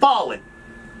first one falling.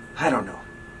 I don't know.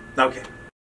 Okay.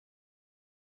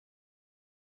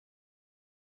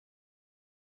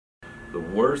 The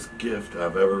worst gift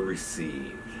I've ever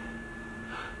received.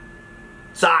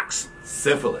 Socks.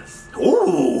 Syphilis.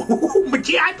 Ooh. But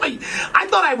yeah, I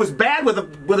thought I was bad with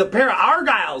a pair of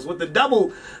Argyles with the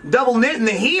double knit in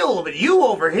the heel, but you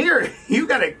over here, you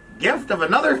got a gift of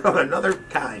another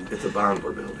kind. It's a bond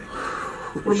we're building.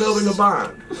 We're building a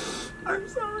bond. I'm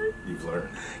sorry. You've learned.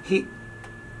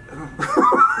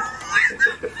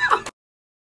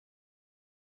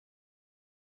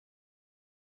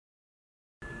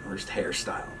 worst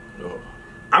hairstyle. Oh.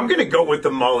 I'm going to go with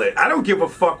the mullet. I don't give a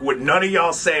fuck what none of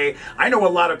y'all say. I know a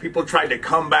lot of people tried to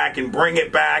come back and bring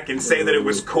it back and say that it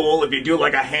was cool if you do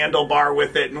like a handlebar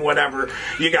with it and whatever.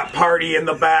 You got party in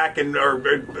the back and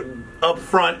or up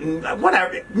front and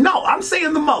whatever. No, I'm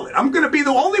saying the mullet. I'm going to be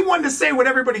the only one to say what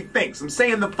everybody thinks. I'm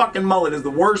saying the fucking mullet is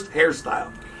the worst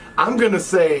hairstyle. I'm going to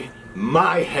say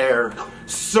my hair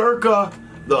circa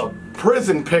the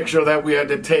prison picture that we had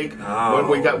to take when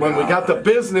we got the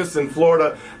business in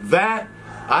Florida. That,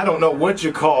 I don't know what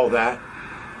you call that.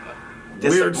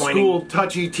 Weird school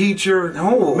touchy teacher,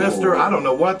 mister. I don't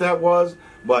know what that was,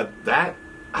 but that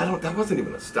wasn't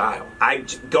even a style.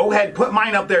 Go ahead, put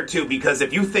mine up there too, because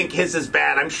if you think his is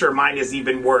bad, I'm sure mine is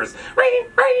even worse.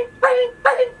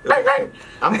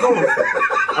 I'm going.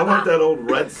 I want that old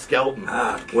red skeleton,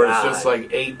 where it's just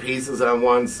like 8 pieces on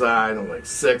one side and like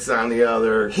 6 on the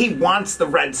other. He wants the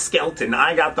red skeleton.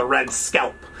 I got the red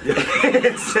scalp.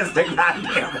 It's just a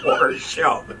goddamn horror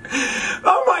show.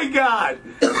 Oh my God.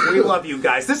 We love you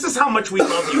guys. This is how much we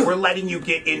love you. We're letting you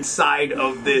get inside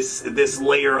of this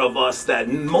layer of us that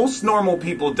most normal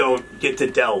people don't get to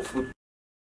delve.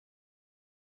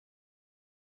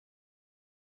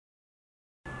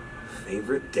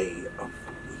 Favorite day of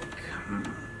the week.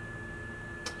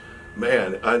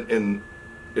 Man,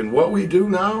 in what we do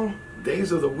now,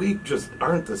 days of the week just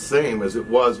aren't the same as it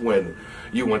was when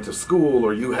you went to school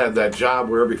or you had that job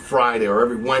where every Friday or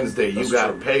every Wednesday you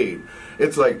got paid.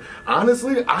 It's like,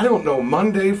 honestly, I don't know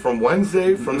Monday from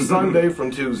Wednesday, from Sunday,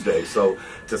 from Tuesday. So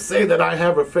to say that I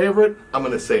have a favorite, I'm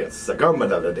going to say it's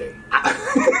Sagamba of the day.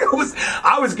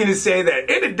 I was going to say that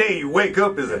any day you wake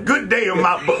up is a good day in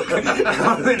my book.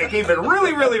 I'm going to keep it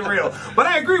really, really real. But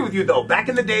I agree with you, though. Back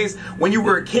in the days when you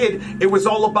were a kid, it was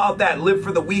all about that live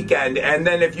for the weekend. And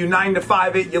then if you 9 to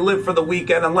 5 it, you live for the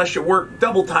weekend unless you work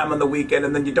double time on the weekend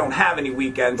and then you don't have any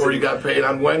weekends. Or you got paid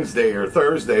on Wednesday or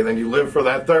Thursday, then you live for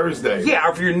that Thursday. Yeah,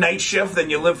 or if you're night shift, then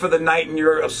you live for the night and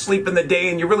you're asleep in the day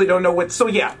and you really don't know what. So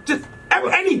yeah, just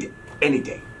any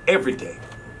day, every day.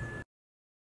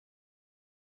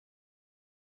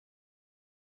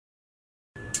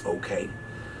 Okay.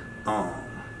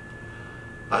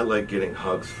 I like getting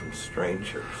hugs from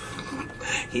strangers.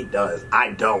 He does.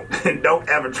 I don't. Don't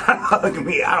ever try to hug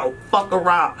me. I don't fuck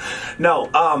around. No.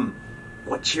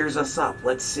 What cheers us up?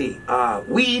 Let's see.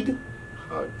 Weed.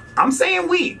 I'm saying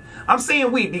weed.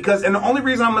 Because, and the only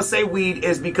reason I'm going to say weed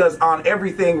is because on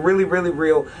everything really, really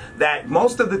real, that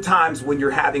most of the times when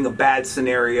you're having a bad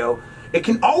scenario, it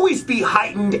can always be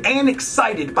heightened and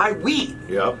excited by weed.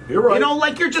 Yep, you're right. You know,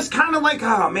 like you're just kind of like,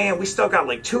 oh man, we still got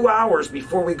like 2 hours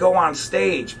before we go on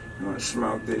stage. You want to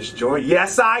smoke this joint?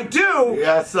 Yes, I do.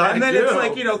 Yes, I do. And then it's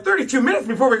like, 32 minutes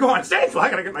before we go on stage. Well, I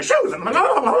got to get my shoes. And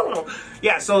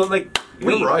yeah, so like,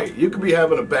 you're right. You could be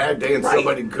having a bad day and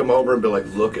somebody can come over and be like,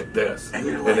 look at this. And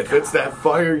if it's that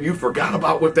fire, you forgot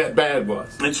about what that bad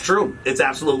was. It's true. It's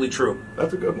absolutely true.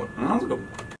 That's a good one. That's a good one.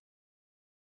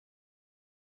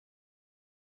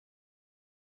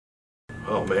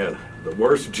 Oh man, the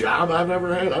worst job I've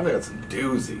ever had? I've had some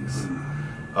doozies.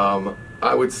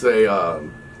 I would say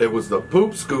it was the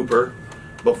poop scooper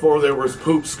before there was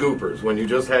poop scoopers, when you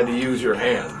just had to use your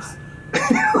hands.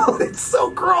 It's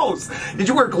so gross. Did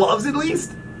you wear gloves at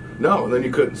least? No, and then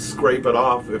you couldn't scrape it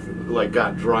off if it like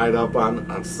got dried up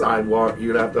on sidewalk.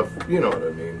 You'd have to, you know what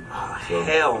I mean. Oh, so,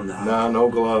 hell no. Nah, no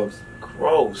gloves.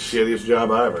 Gross. Shittiest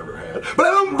job I've ever had.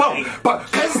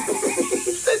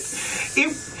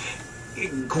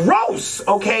 Gross.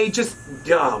 Okay, just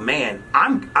oh man.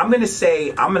 I'm gonna say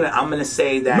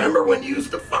that. Remember when you used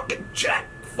to fucking jack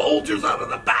Folgers out of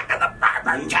the back of the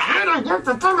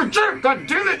God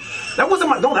damn it. That wasn't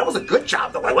my. No, that was a good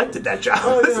job though. I liked it, that job.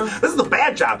 Oh, this is the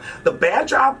bad job. The bad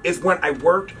job is when I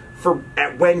worked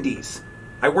at Wendy's.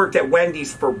 I worked at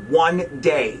Wendy's for 1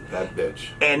 day. That bitch.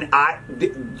 And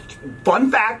fun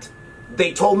fact,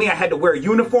 they told me I had to wear a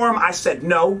uniform. I said,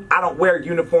 no, I don't wear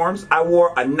uniforms. I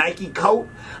wore a Nike coat.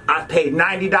 I paid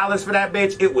 $90 for that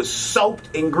bitch. It was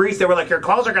soaked in grease. They were like, your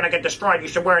clothes are going to get destroyed. You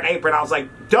should wear an apron. I was like,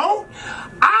 don't.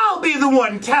 I'll be the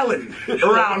one telling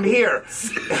around here.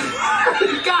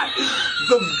 God,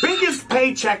 the biggest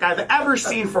paycheck I've ever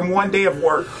seen from 1 day of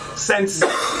work since,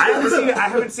 I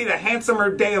haven't seen a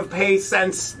handsomer day of pay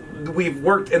since we've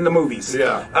worked in the movies.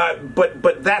 Yeah.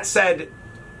 But that said,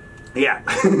 yeah.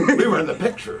 We were in the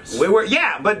pictures. We were,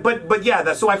 yeah, but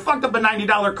yeah, so I fucked up a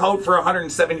 $90 coat for a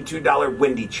 $172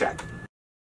 Wendy check.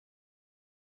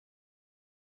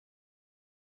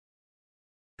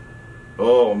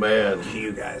 Oh, man.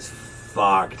 You guys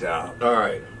fucked up. All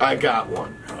right, I got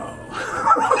one.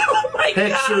 Oh my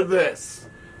God. Picture this.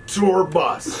 tour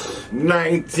bus,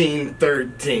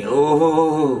 1913.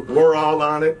 Ooh. We're all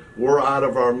on it. We're out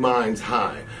of our minds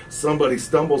high. Somebody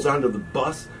stumbles onto the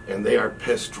bus and they are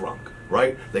piss drunk,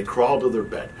 right? They crawl to their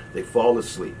bed. They fall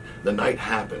asleep. The night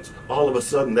happens. All of a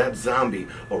sudden, that zombie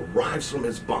arrives from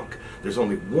his bunk. There's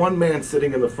only one man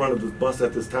sitting in the front of the bus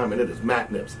at this time, and it is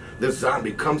Matt Nips. This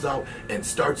zombie comes out and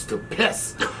starts to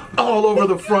piss all over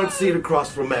the front seat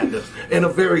across from Matt Nips. In a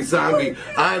very zombie,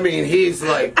 I mean, he's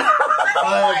like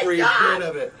every bit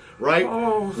of it. Right?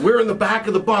 Oh. We're in the back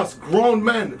of the bus, grown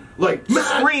men, like,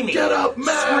 Matt, screaming. Get up,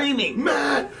 Matt! Screaming.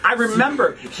 Matt! I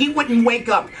remember, he wouldn't wake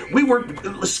up. We were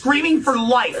screaming for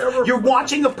life. You're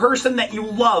watching a person that you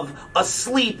love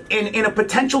asleep in a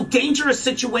potential dangerous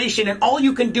situation, and all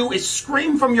you can do is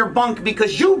scream from your bunk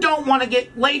because you don't want to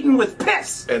get laden with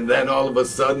piss. And then all of a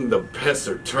sudden, the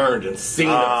pisser turned and seen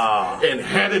us and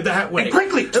headed that way. And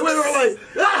quickly. And we were like,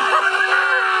 ah!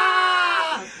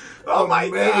 Oh my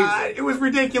God. It was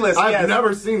ridiculous. I've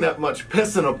never seen that much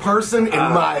piss in a person in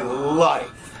my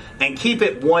life. And keep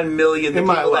it 1 million.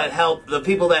 The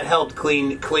people that helped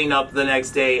clean up the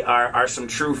next day are some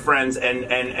true friends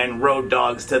and road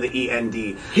dogs to the END.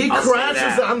 He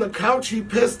crashes on the couch he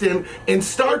pissed in and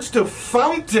starts to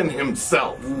fountain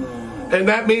himself. And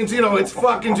that means, it's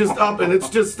fucking just up and it's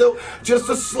just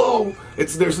a slow,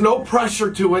 there's no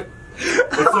pressure to it.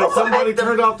 It's like somebody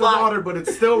turned off the water, but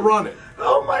it's still running.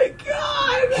 Oh my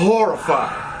God!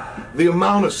 Horrified. The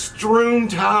amount of strewn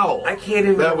towel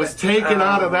that was taken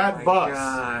out of that bus.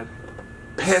 God.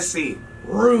 Pissy.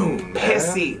 Ruined.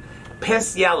 Pissy.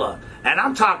 Piss yellow. And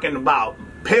I'm talking about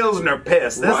Pilsner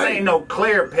piss. This ain't no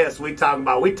clear piss we talking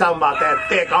about. We talking about that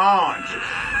thick orange.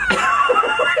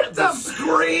 The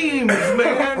screams,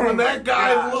 man, when that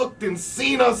guy looked and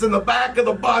seen us in the back of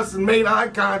the bus and made eye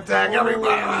contact.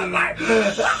 Everybody was like,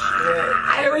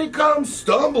 here he comes,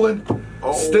 stumbling.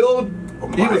 Still,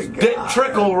 he was Dick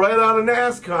Trickle right out of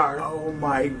NASCAR. Oh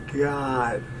my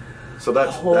God. So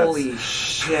that's holy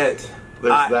shit.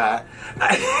 There's that.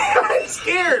 I'm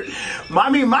scared.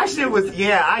 My shit was,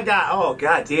 oh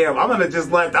God damn. I'm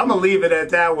gonna leave it at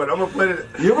that one. I'm gonna put it.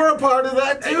 You were a part of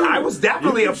that too. I was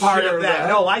definitely a part of that.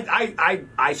 No,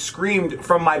 I screamed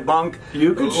from my bunk.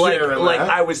 You could share that. Like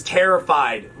I was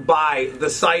terrified by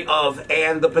the sight of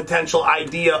and the potential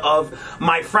idea of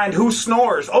my friend who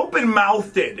snores,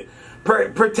 open-mouthed.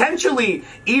 Potentially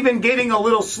even getting a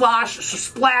little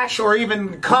splash, or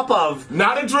even cup of.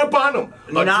 Not a drip on him.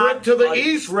 A drip to the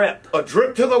east. A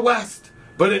drip to the west.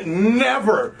 But it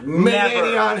never made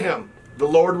any on him. The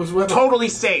Lord was with him. Totally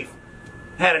safe.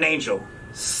 Had an angel.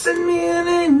 Send me an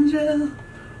angel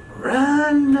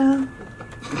right now.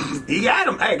 He got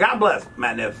him. Hey, God bless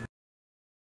Matt Niff.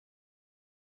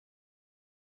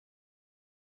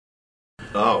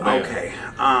 Oh, man. Okay.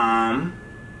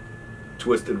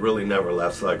 Twiztid really never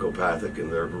left Psychopathic,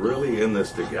 and they're really in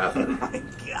this together. Oh my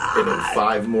God. And in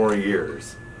 5 more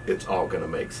years, it's all going to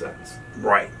make sense.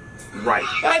 Right.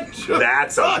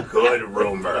 That's a good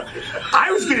rumor.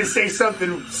 I was going to say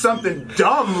something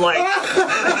dumb like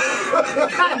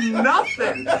got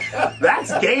nothing.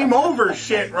 That's game over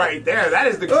shit right there. That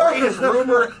is the greatest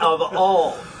rumor of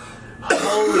all.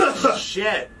 Holy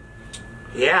shit.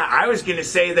 Yeah, I was going to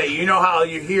say that how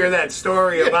you hear that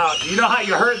story about, how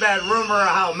you heard that rumor of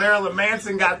how Marilyn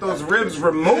Manson got those ribs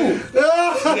removed.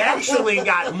 He actually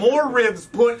got more ribs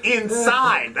put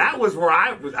inside. That was where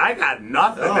I got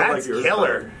nothing. That's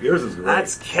killer. Yours is great.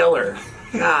 That's killer.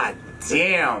 God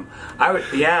damn.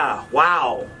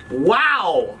 Wow.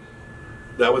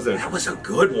 That was a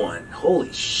good one.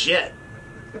 Holy shit.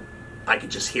 I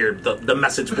could just hear the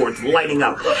message boards lighting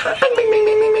up. Bing, bing, bing,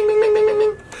 bing, bing, bing, bing, bing, bing,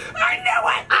 bing. I knew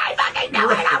it! I fucking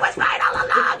knew it! I was right all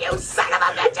along! You son of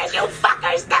a bitches! You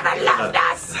fuckers never loved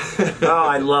us! Oh,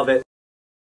 I love it.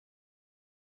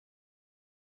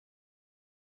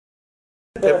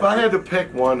 If I had to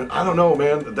pick one, I don't know,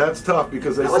 man. That's tough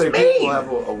because they say people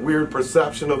have a weird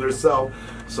perception of themselves.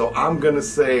 So I'm going to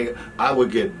say I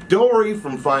would get Dory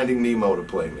from Finding Nemo to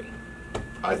play me.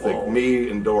 I think me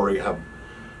and Dory have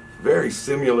very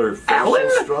similar facial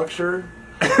structure.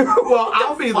 Well,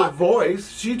 I'll be the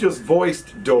voice. She just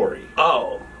voiced Dory.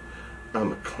 Oh.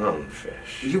 I'm a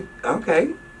clownfish.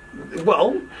 Okay.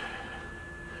 Well,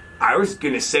 I was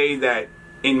going to say that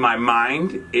in my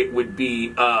mind it would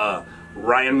be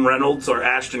Ryan Reynolds or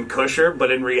Ashton Kutcher,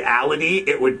 but in reality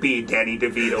it would be Danny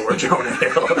DeVito or Jonah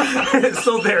Hill.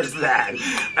 So there's that.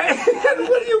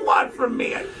 What do you want from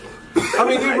me? I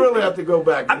mean, you really have to go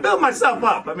back. I built myself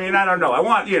up. I mean, I don't know. I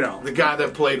want, the guy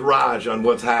that played Raj on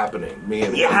What's Happening. Me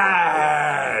and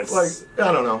yes. Like,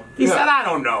 I don't know. He said, I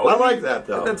don't know. I like that,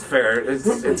 though. That's fair.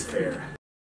 It's fair.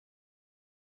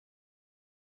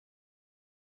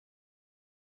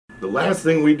 The last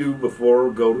thing we do before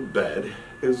we go to bed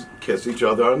is kiss each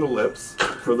other on the lips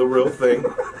for the real thing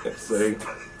and say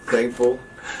thankful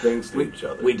things to each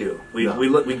other. We do.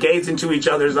 We gaze into each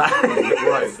other's eyes.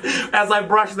 Right. As I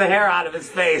brush the hair out of his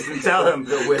face and tell him,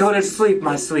 "Go to sleep,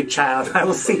 my sweet child. I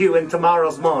will see you in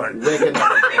tomorrow's morn."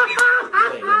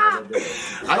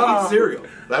 I eat cereal.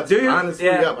 That's honestly,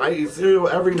 yeah. I eat cereal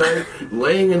every night,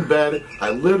 laying in bed.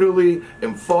 I literally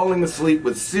am falling asleep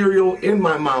with cereal in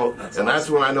my mouth, that's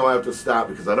when I know I have to stop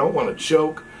because I don't want to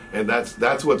choke, and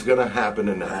that's what's gonna happen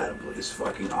inevitably. It's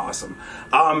fucking awesome.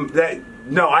 I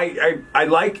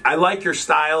like your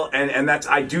style, and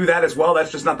I do that as well.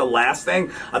 That's just not the last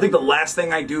thing. I think the last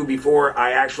thing I do before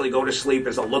I actually go to sleep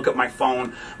is I look at my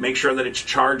phone, make sure that it's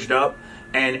charged up,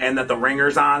 and that the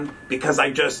ringer's on, because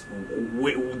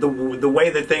the way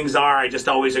that things are, I just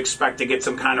always expect to get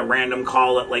some kind of random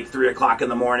call at like 3 o'clock in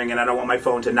the morning, and I don't want my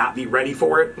phone to not be ready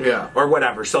for it, or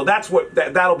whatever. So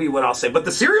that'll be what I'll say. But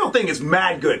the cereal thing is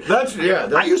mad good.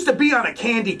 I used to be on a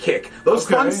candy kick. Those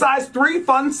fun size 3,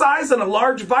 fun size, and a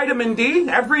large vitamin D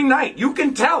every night. You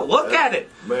can tell. Look at it.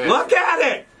 Man. Look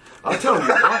at it. I'll tell you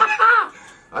what.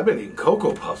 I've been eating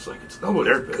Cocoa Puffs like it's nobody's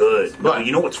They're business. good. But No,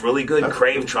 you know what's really good?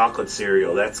 Crave chocolate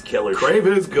cereal. That's killer. Crave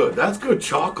is good. That's good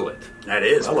chocolate. That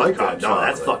is. I like that No, chocolate.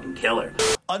 that's fucking killer.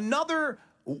 Another,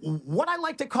 what I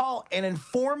like to call an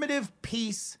informative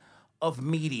piece of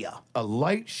media. A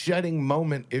light shedding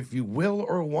moment, if you will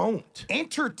or won't.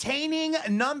 Entertaining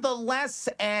nonetheless,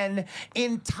 and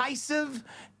enticing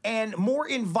and more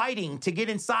inviting to get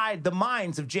inside the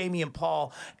minds of Jamie and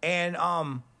Paul. And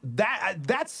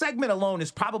that segment alone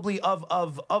is probably of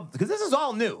because this is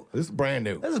all new. This is brand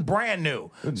new. This is brand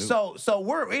new. So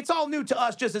it's all new to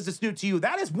us just as it's new to you.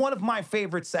 That is one of my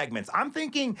favorite segments. I'm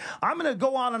thinking I'm gonna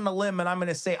go on a limb and I'm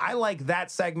gonna say I like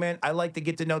that segment. I like the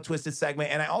Get to Know Twiztid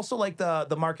segment, and I also like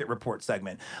the Market Report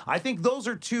segment. I think those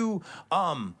are two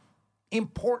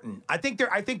important. I think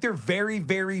they're very,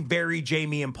 very, very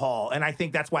Jamie and Paul, and I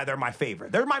think that's why they're my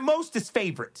favorite. They're my mostest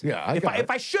favorite. Yeah, if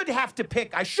I should have to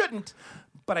pick, I shouldn't,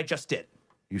 but I just did.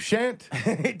 You shan't.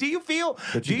 Do you feel?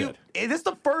 Is this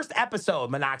the first episode,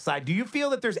 Monoxide? Do you feel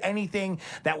that there's anything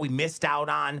that we missed out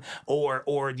on,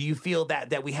 or do you feel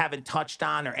that we haven't touched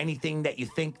on, or anything that you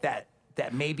think that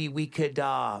maybe we could?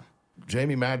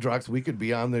 Jamie Madrox, we could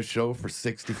be on this show for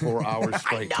 64 hours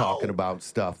straight talking about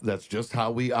stuff. That's just how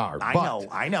we are.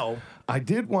 I know. I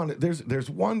did want to, there's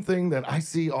one thing that I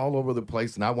see all over the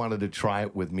place, and I wanted to try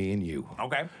it with me and you.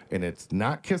 Okay. And it's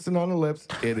not kissing on the lips.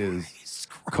 It is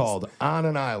called On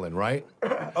an Island, right?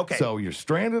 Okay. So you're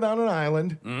stranded on an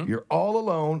island. You're all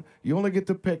alone. You only get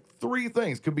to pick 3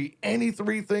 things. Could be any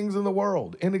 3 things in the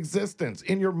world, in existence,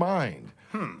 in your mind.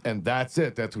 And that's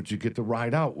it. That's what you get to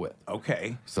ride out with.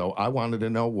 Okay. So I wanted to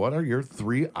know, what are your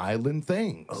 3 island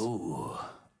things? Ooh.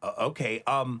 Okay.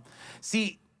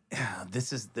 See,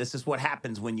 this is what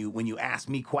happens when you ask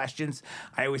me questions.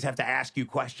 I always have to ask you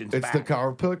questions It's back. the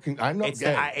car picking. I know.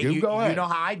 You go ahead. You know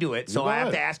how I do it, so I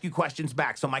have to ask you questions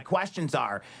back. So my questions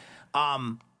are,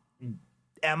 am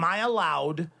I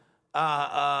allowed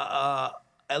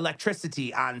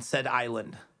electricity on said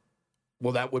island?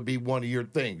 Well, that would be one of your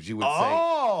things. You would say,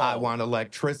 I want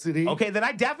electricity. Okay, then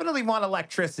I definitely want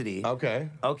electricity. Okay.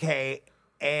 Okay,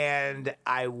 and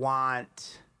I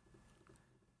want...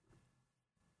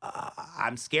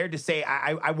 I'm scared to say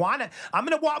I want to. I'm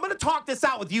gonna talk this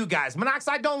out with you guys.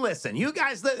 Monoxide, don't listen. You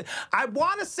guys, I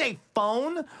want to say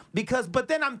phone but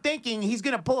then I'm thinking he's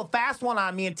gonna pull a fast one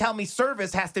on me and tell me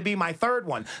service has to be my 3rd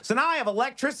one. So now I have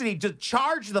electricity to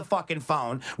charge the fucking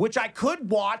phone, which I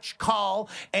could watch, call,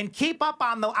 and keep up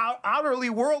on the outerly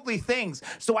worldly things.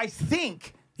 So I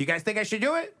think you guys think I should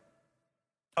do it.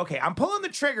 Okay, I'm pulling the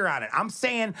trigger on it. I'm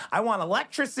saying I want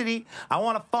electricity, I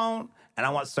want a phone, and I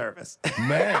want service.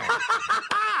 Man.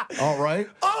 All right.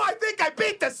 Oh, I think I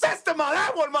beat the system on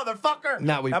that one, motherfucker.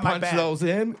 Now we punch those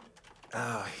in.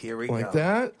 Oh, here we go. Like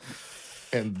that.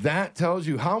 And that tells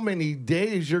you how many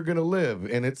days you're going to live.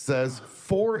 And it says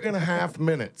 4.5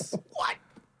 minutes. What?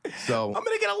 So I'm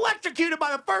going to get electrocuted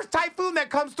by the first typhoon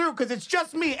that comes through because it's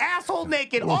just me, asshole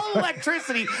naked, all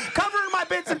electricity, covering my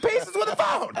bits and pieces with a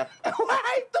phone.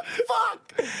 What the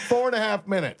fuck? 4.5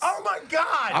 minutes. Oh, my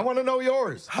God. I want to know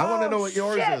yours. I want to know what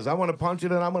yours shit. is. I want to punch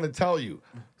it and I'm going to tell you.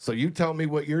 So you tell me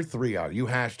what your 3 are. You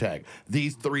hashtag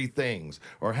these 3 things.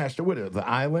 Or hashtag, what is it, the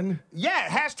island? Yeah,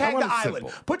 hashtag the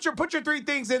island. Put your 3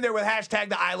 things in there with hashtag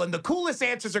the island. The coolest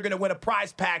answers are going to win a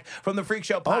prize pack from the Freak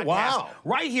Show podcast. Oh, wow.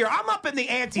 Right here. I'm up in the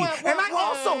ante. And I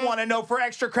also want to know, for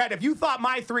extra credit, if you thought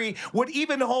my 3 would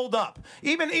even hold up.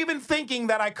 Even thinking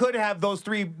that I could have those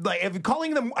 3, like, if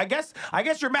calling them, I guess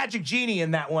you're Magic Genie in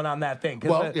that one on that thing.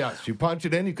 Well, yes, you punch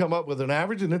it in, you come up with an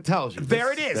average, and it tells you.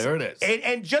 There it is. There it is.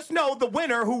 And just know the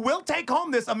winner who will take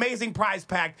home this amazing prize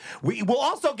pack, we will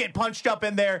also get punched up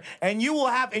in there, and you will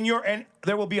have and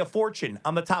there will be a fortune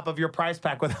on the top of your prize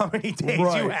pack with how many days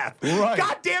you have. Right.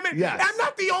 God damn it. Yes. I'm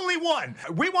not the only one.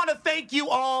 We want to thank you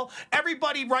all,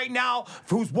 everybody right now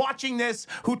who's watching this,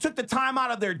 who took the time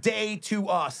out of their day to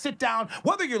sit down,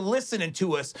 whether you're listening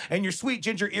to us and your sweet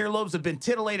ginger earlobes have been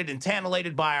titillated and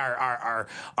titillated by our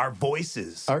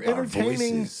voices. Our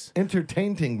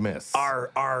entertainingness.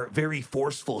 Our very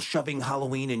forceful, shoving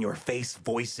Halloween in your face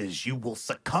voices. You will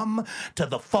succumb to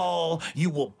the fall. You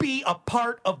will be a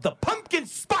part of the pumpkin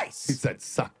spice. He said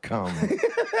succumb.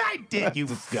 I did, you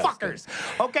fuckers.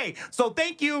 Okay, so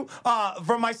thank you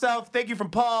from myself. Thank you from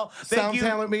Paul. Thank you.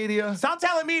 Talent Media. Sound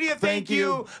Talent Media, thank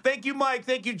you. Thank you, Mike.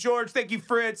 Thank you, George. Thank you,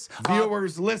 Fritz.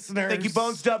 Viewers, listeners. Thank you,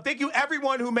 Bones Dub. Thank you,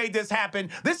 everyone who made this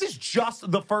happen. This is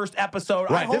just the first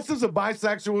episode. Right, this is a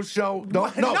bisexual show. No,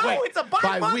 wait. it's a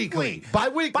bi-monthly.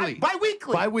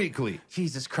 Bi-weekly.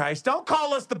 Jesus Christ, don't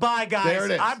call us the bi guys. There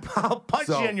it is. I'll punch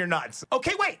you in your nuts.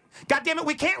 Okay, wait. God damn it,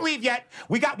 we can't leave yet.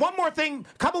 We got one more thing,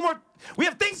 couple more. We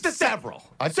have things to say. Several.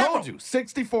 I told you,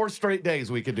 64 straight days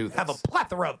we could do this. Have a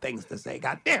plethora of things to say.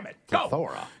 God damn it. Go.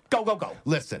 Plethora. Go.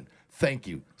 Listen, thank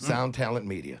you, Sound Talent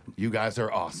Media. You guys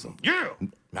are awesome. Yeah.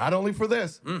 Not only for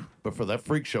this, but for that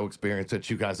freak show experience that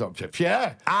you guys are.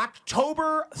 Yeah.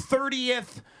 October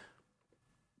 30th.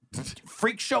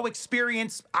 Freak show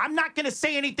experience. I'm not going to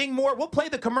say anything more. We'll play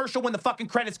the commercial when the fucking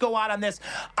credits go out on this.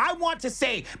 I want to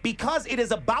say, because it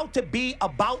is about to be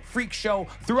about Freak Show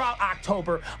throughout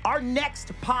October, our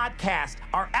next podcast,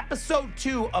 our episode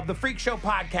 2 of the Freak Show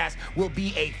podcast, will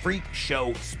be a Freak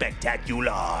Show spectacular.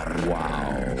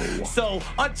 Wow. So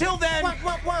until then,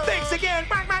 thanks again.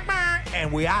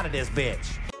 And we out of this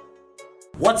bitch.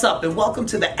 What's up, and welcome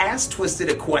to the Ask Twiztid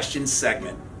a Question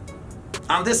segment.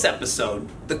 On this episode,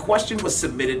 the question was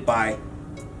submitted by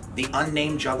the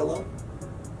unnamed Juggalo,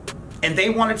 and they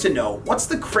wanted to know, what's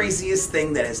the craziest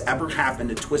thing that has ever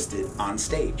happened to Twiztid on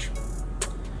stage?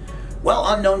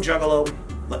 Well, unknown Juggalo,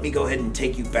 let me go ahead and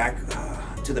take you back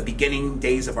to the beginning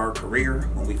days of our career.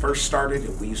 When we first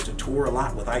started, we used to tour a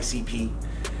lot with ICP,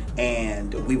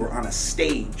 and we were on a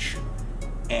stage,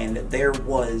 and there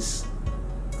was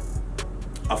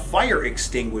a fire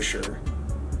extinguisher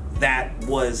that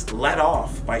was let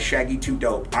off by Shaggy 2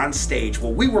 Dope on stage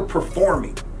while we were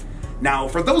performing. Now,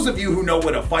 for those of you who know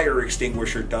what a fire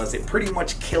extinguisher does, it pretty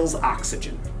much kills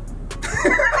oxygen.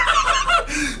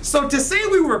 So to say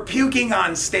we were puking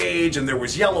on stage and there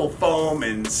was yellow foam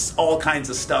and all kinds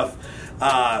of stuff,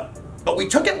 but we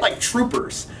took it like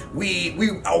troopers. We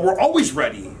were always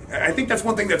ready. I think that's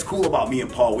one thing that's cool about me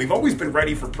and Paul. We've always been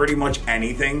ready for pretty much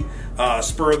anything,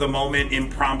 spur of the moment,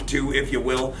 impromptu, if you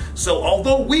will. So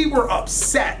although we were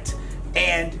upset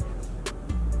and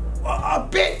a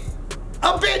bit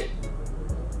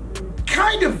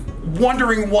kind of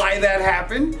wondering why that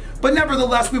happened, but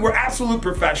nevertheless, we were absolute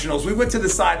professionals. We went to the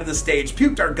side of the stage,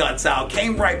 puked our guts out,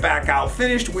 came right back out,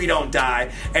 finished We Don't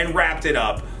Die, and wrapped it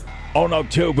up. On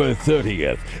October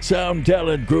 30th, Sound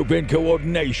Talent Group, in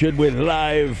coordination with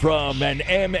Live From and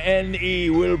MNE,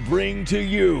 will bring to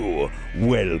you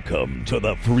Welcome to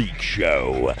the Freak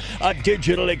Show, a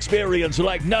digital experience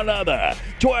like none other.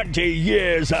 20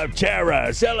 years of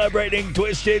terror celebrating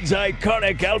Twiztid's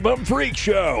iconic album Freak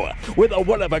Show with a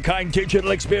one-of-a-kind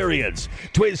digital experience.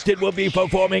 Twiztid will be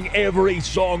performing every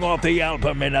song off the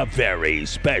album in a very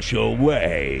special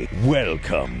way.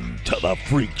 Welcome to the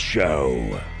Freak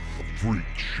Show. Freak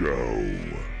Show.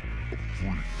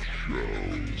 Freak Show.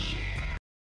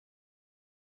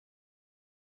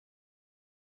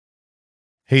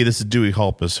 Hey, this is Dewey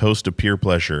Halpus, host of Peer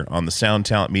Pleasure on the Sound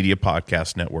Talent Media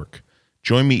Podcast Network.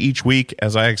 Join me each week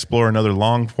as I explore another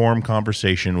long-form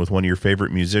conversation with one of your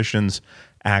favorite musicians,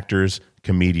 actors,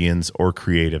 comedians, or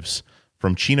creatives.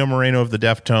 From Chino Moreno of the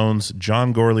Deftones,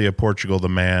 John Gorley of Portugal the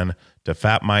Man, to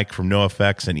Fat Mike from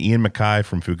NoFX and Ian MacKaye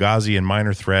from Fugazi and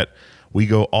Minor Threat, we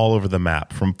go all over the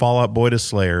map. From Fall Out Boy to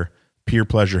Slayer, Peer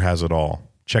Pleasure has it all.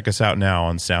 Check us out now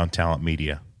on Sound Talent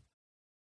Media.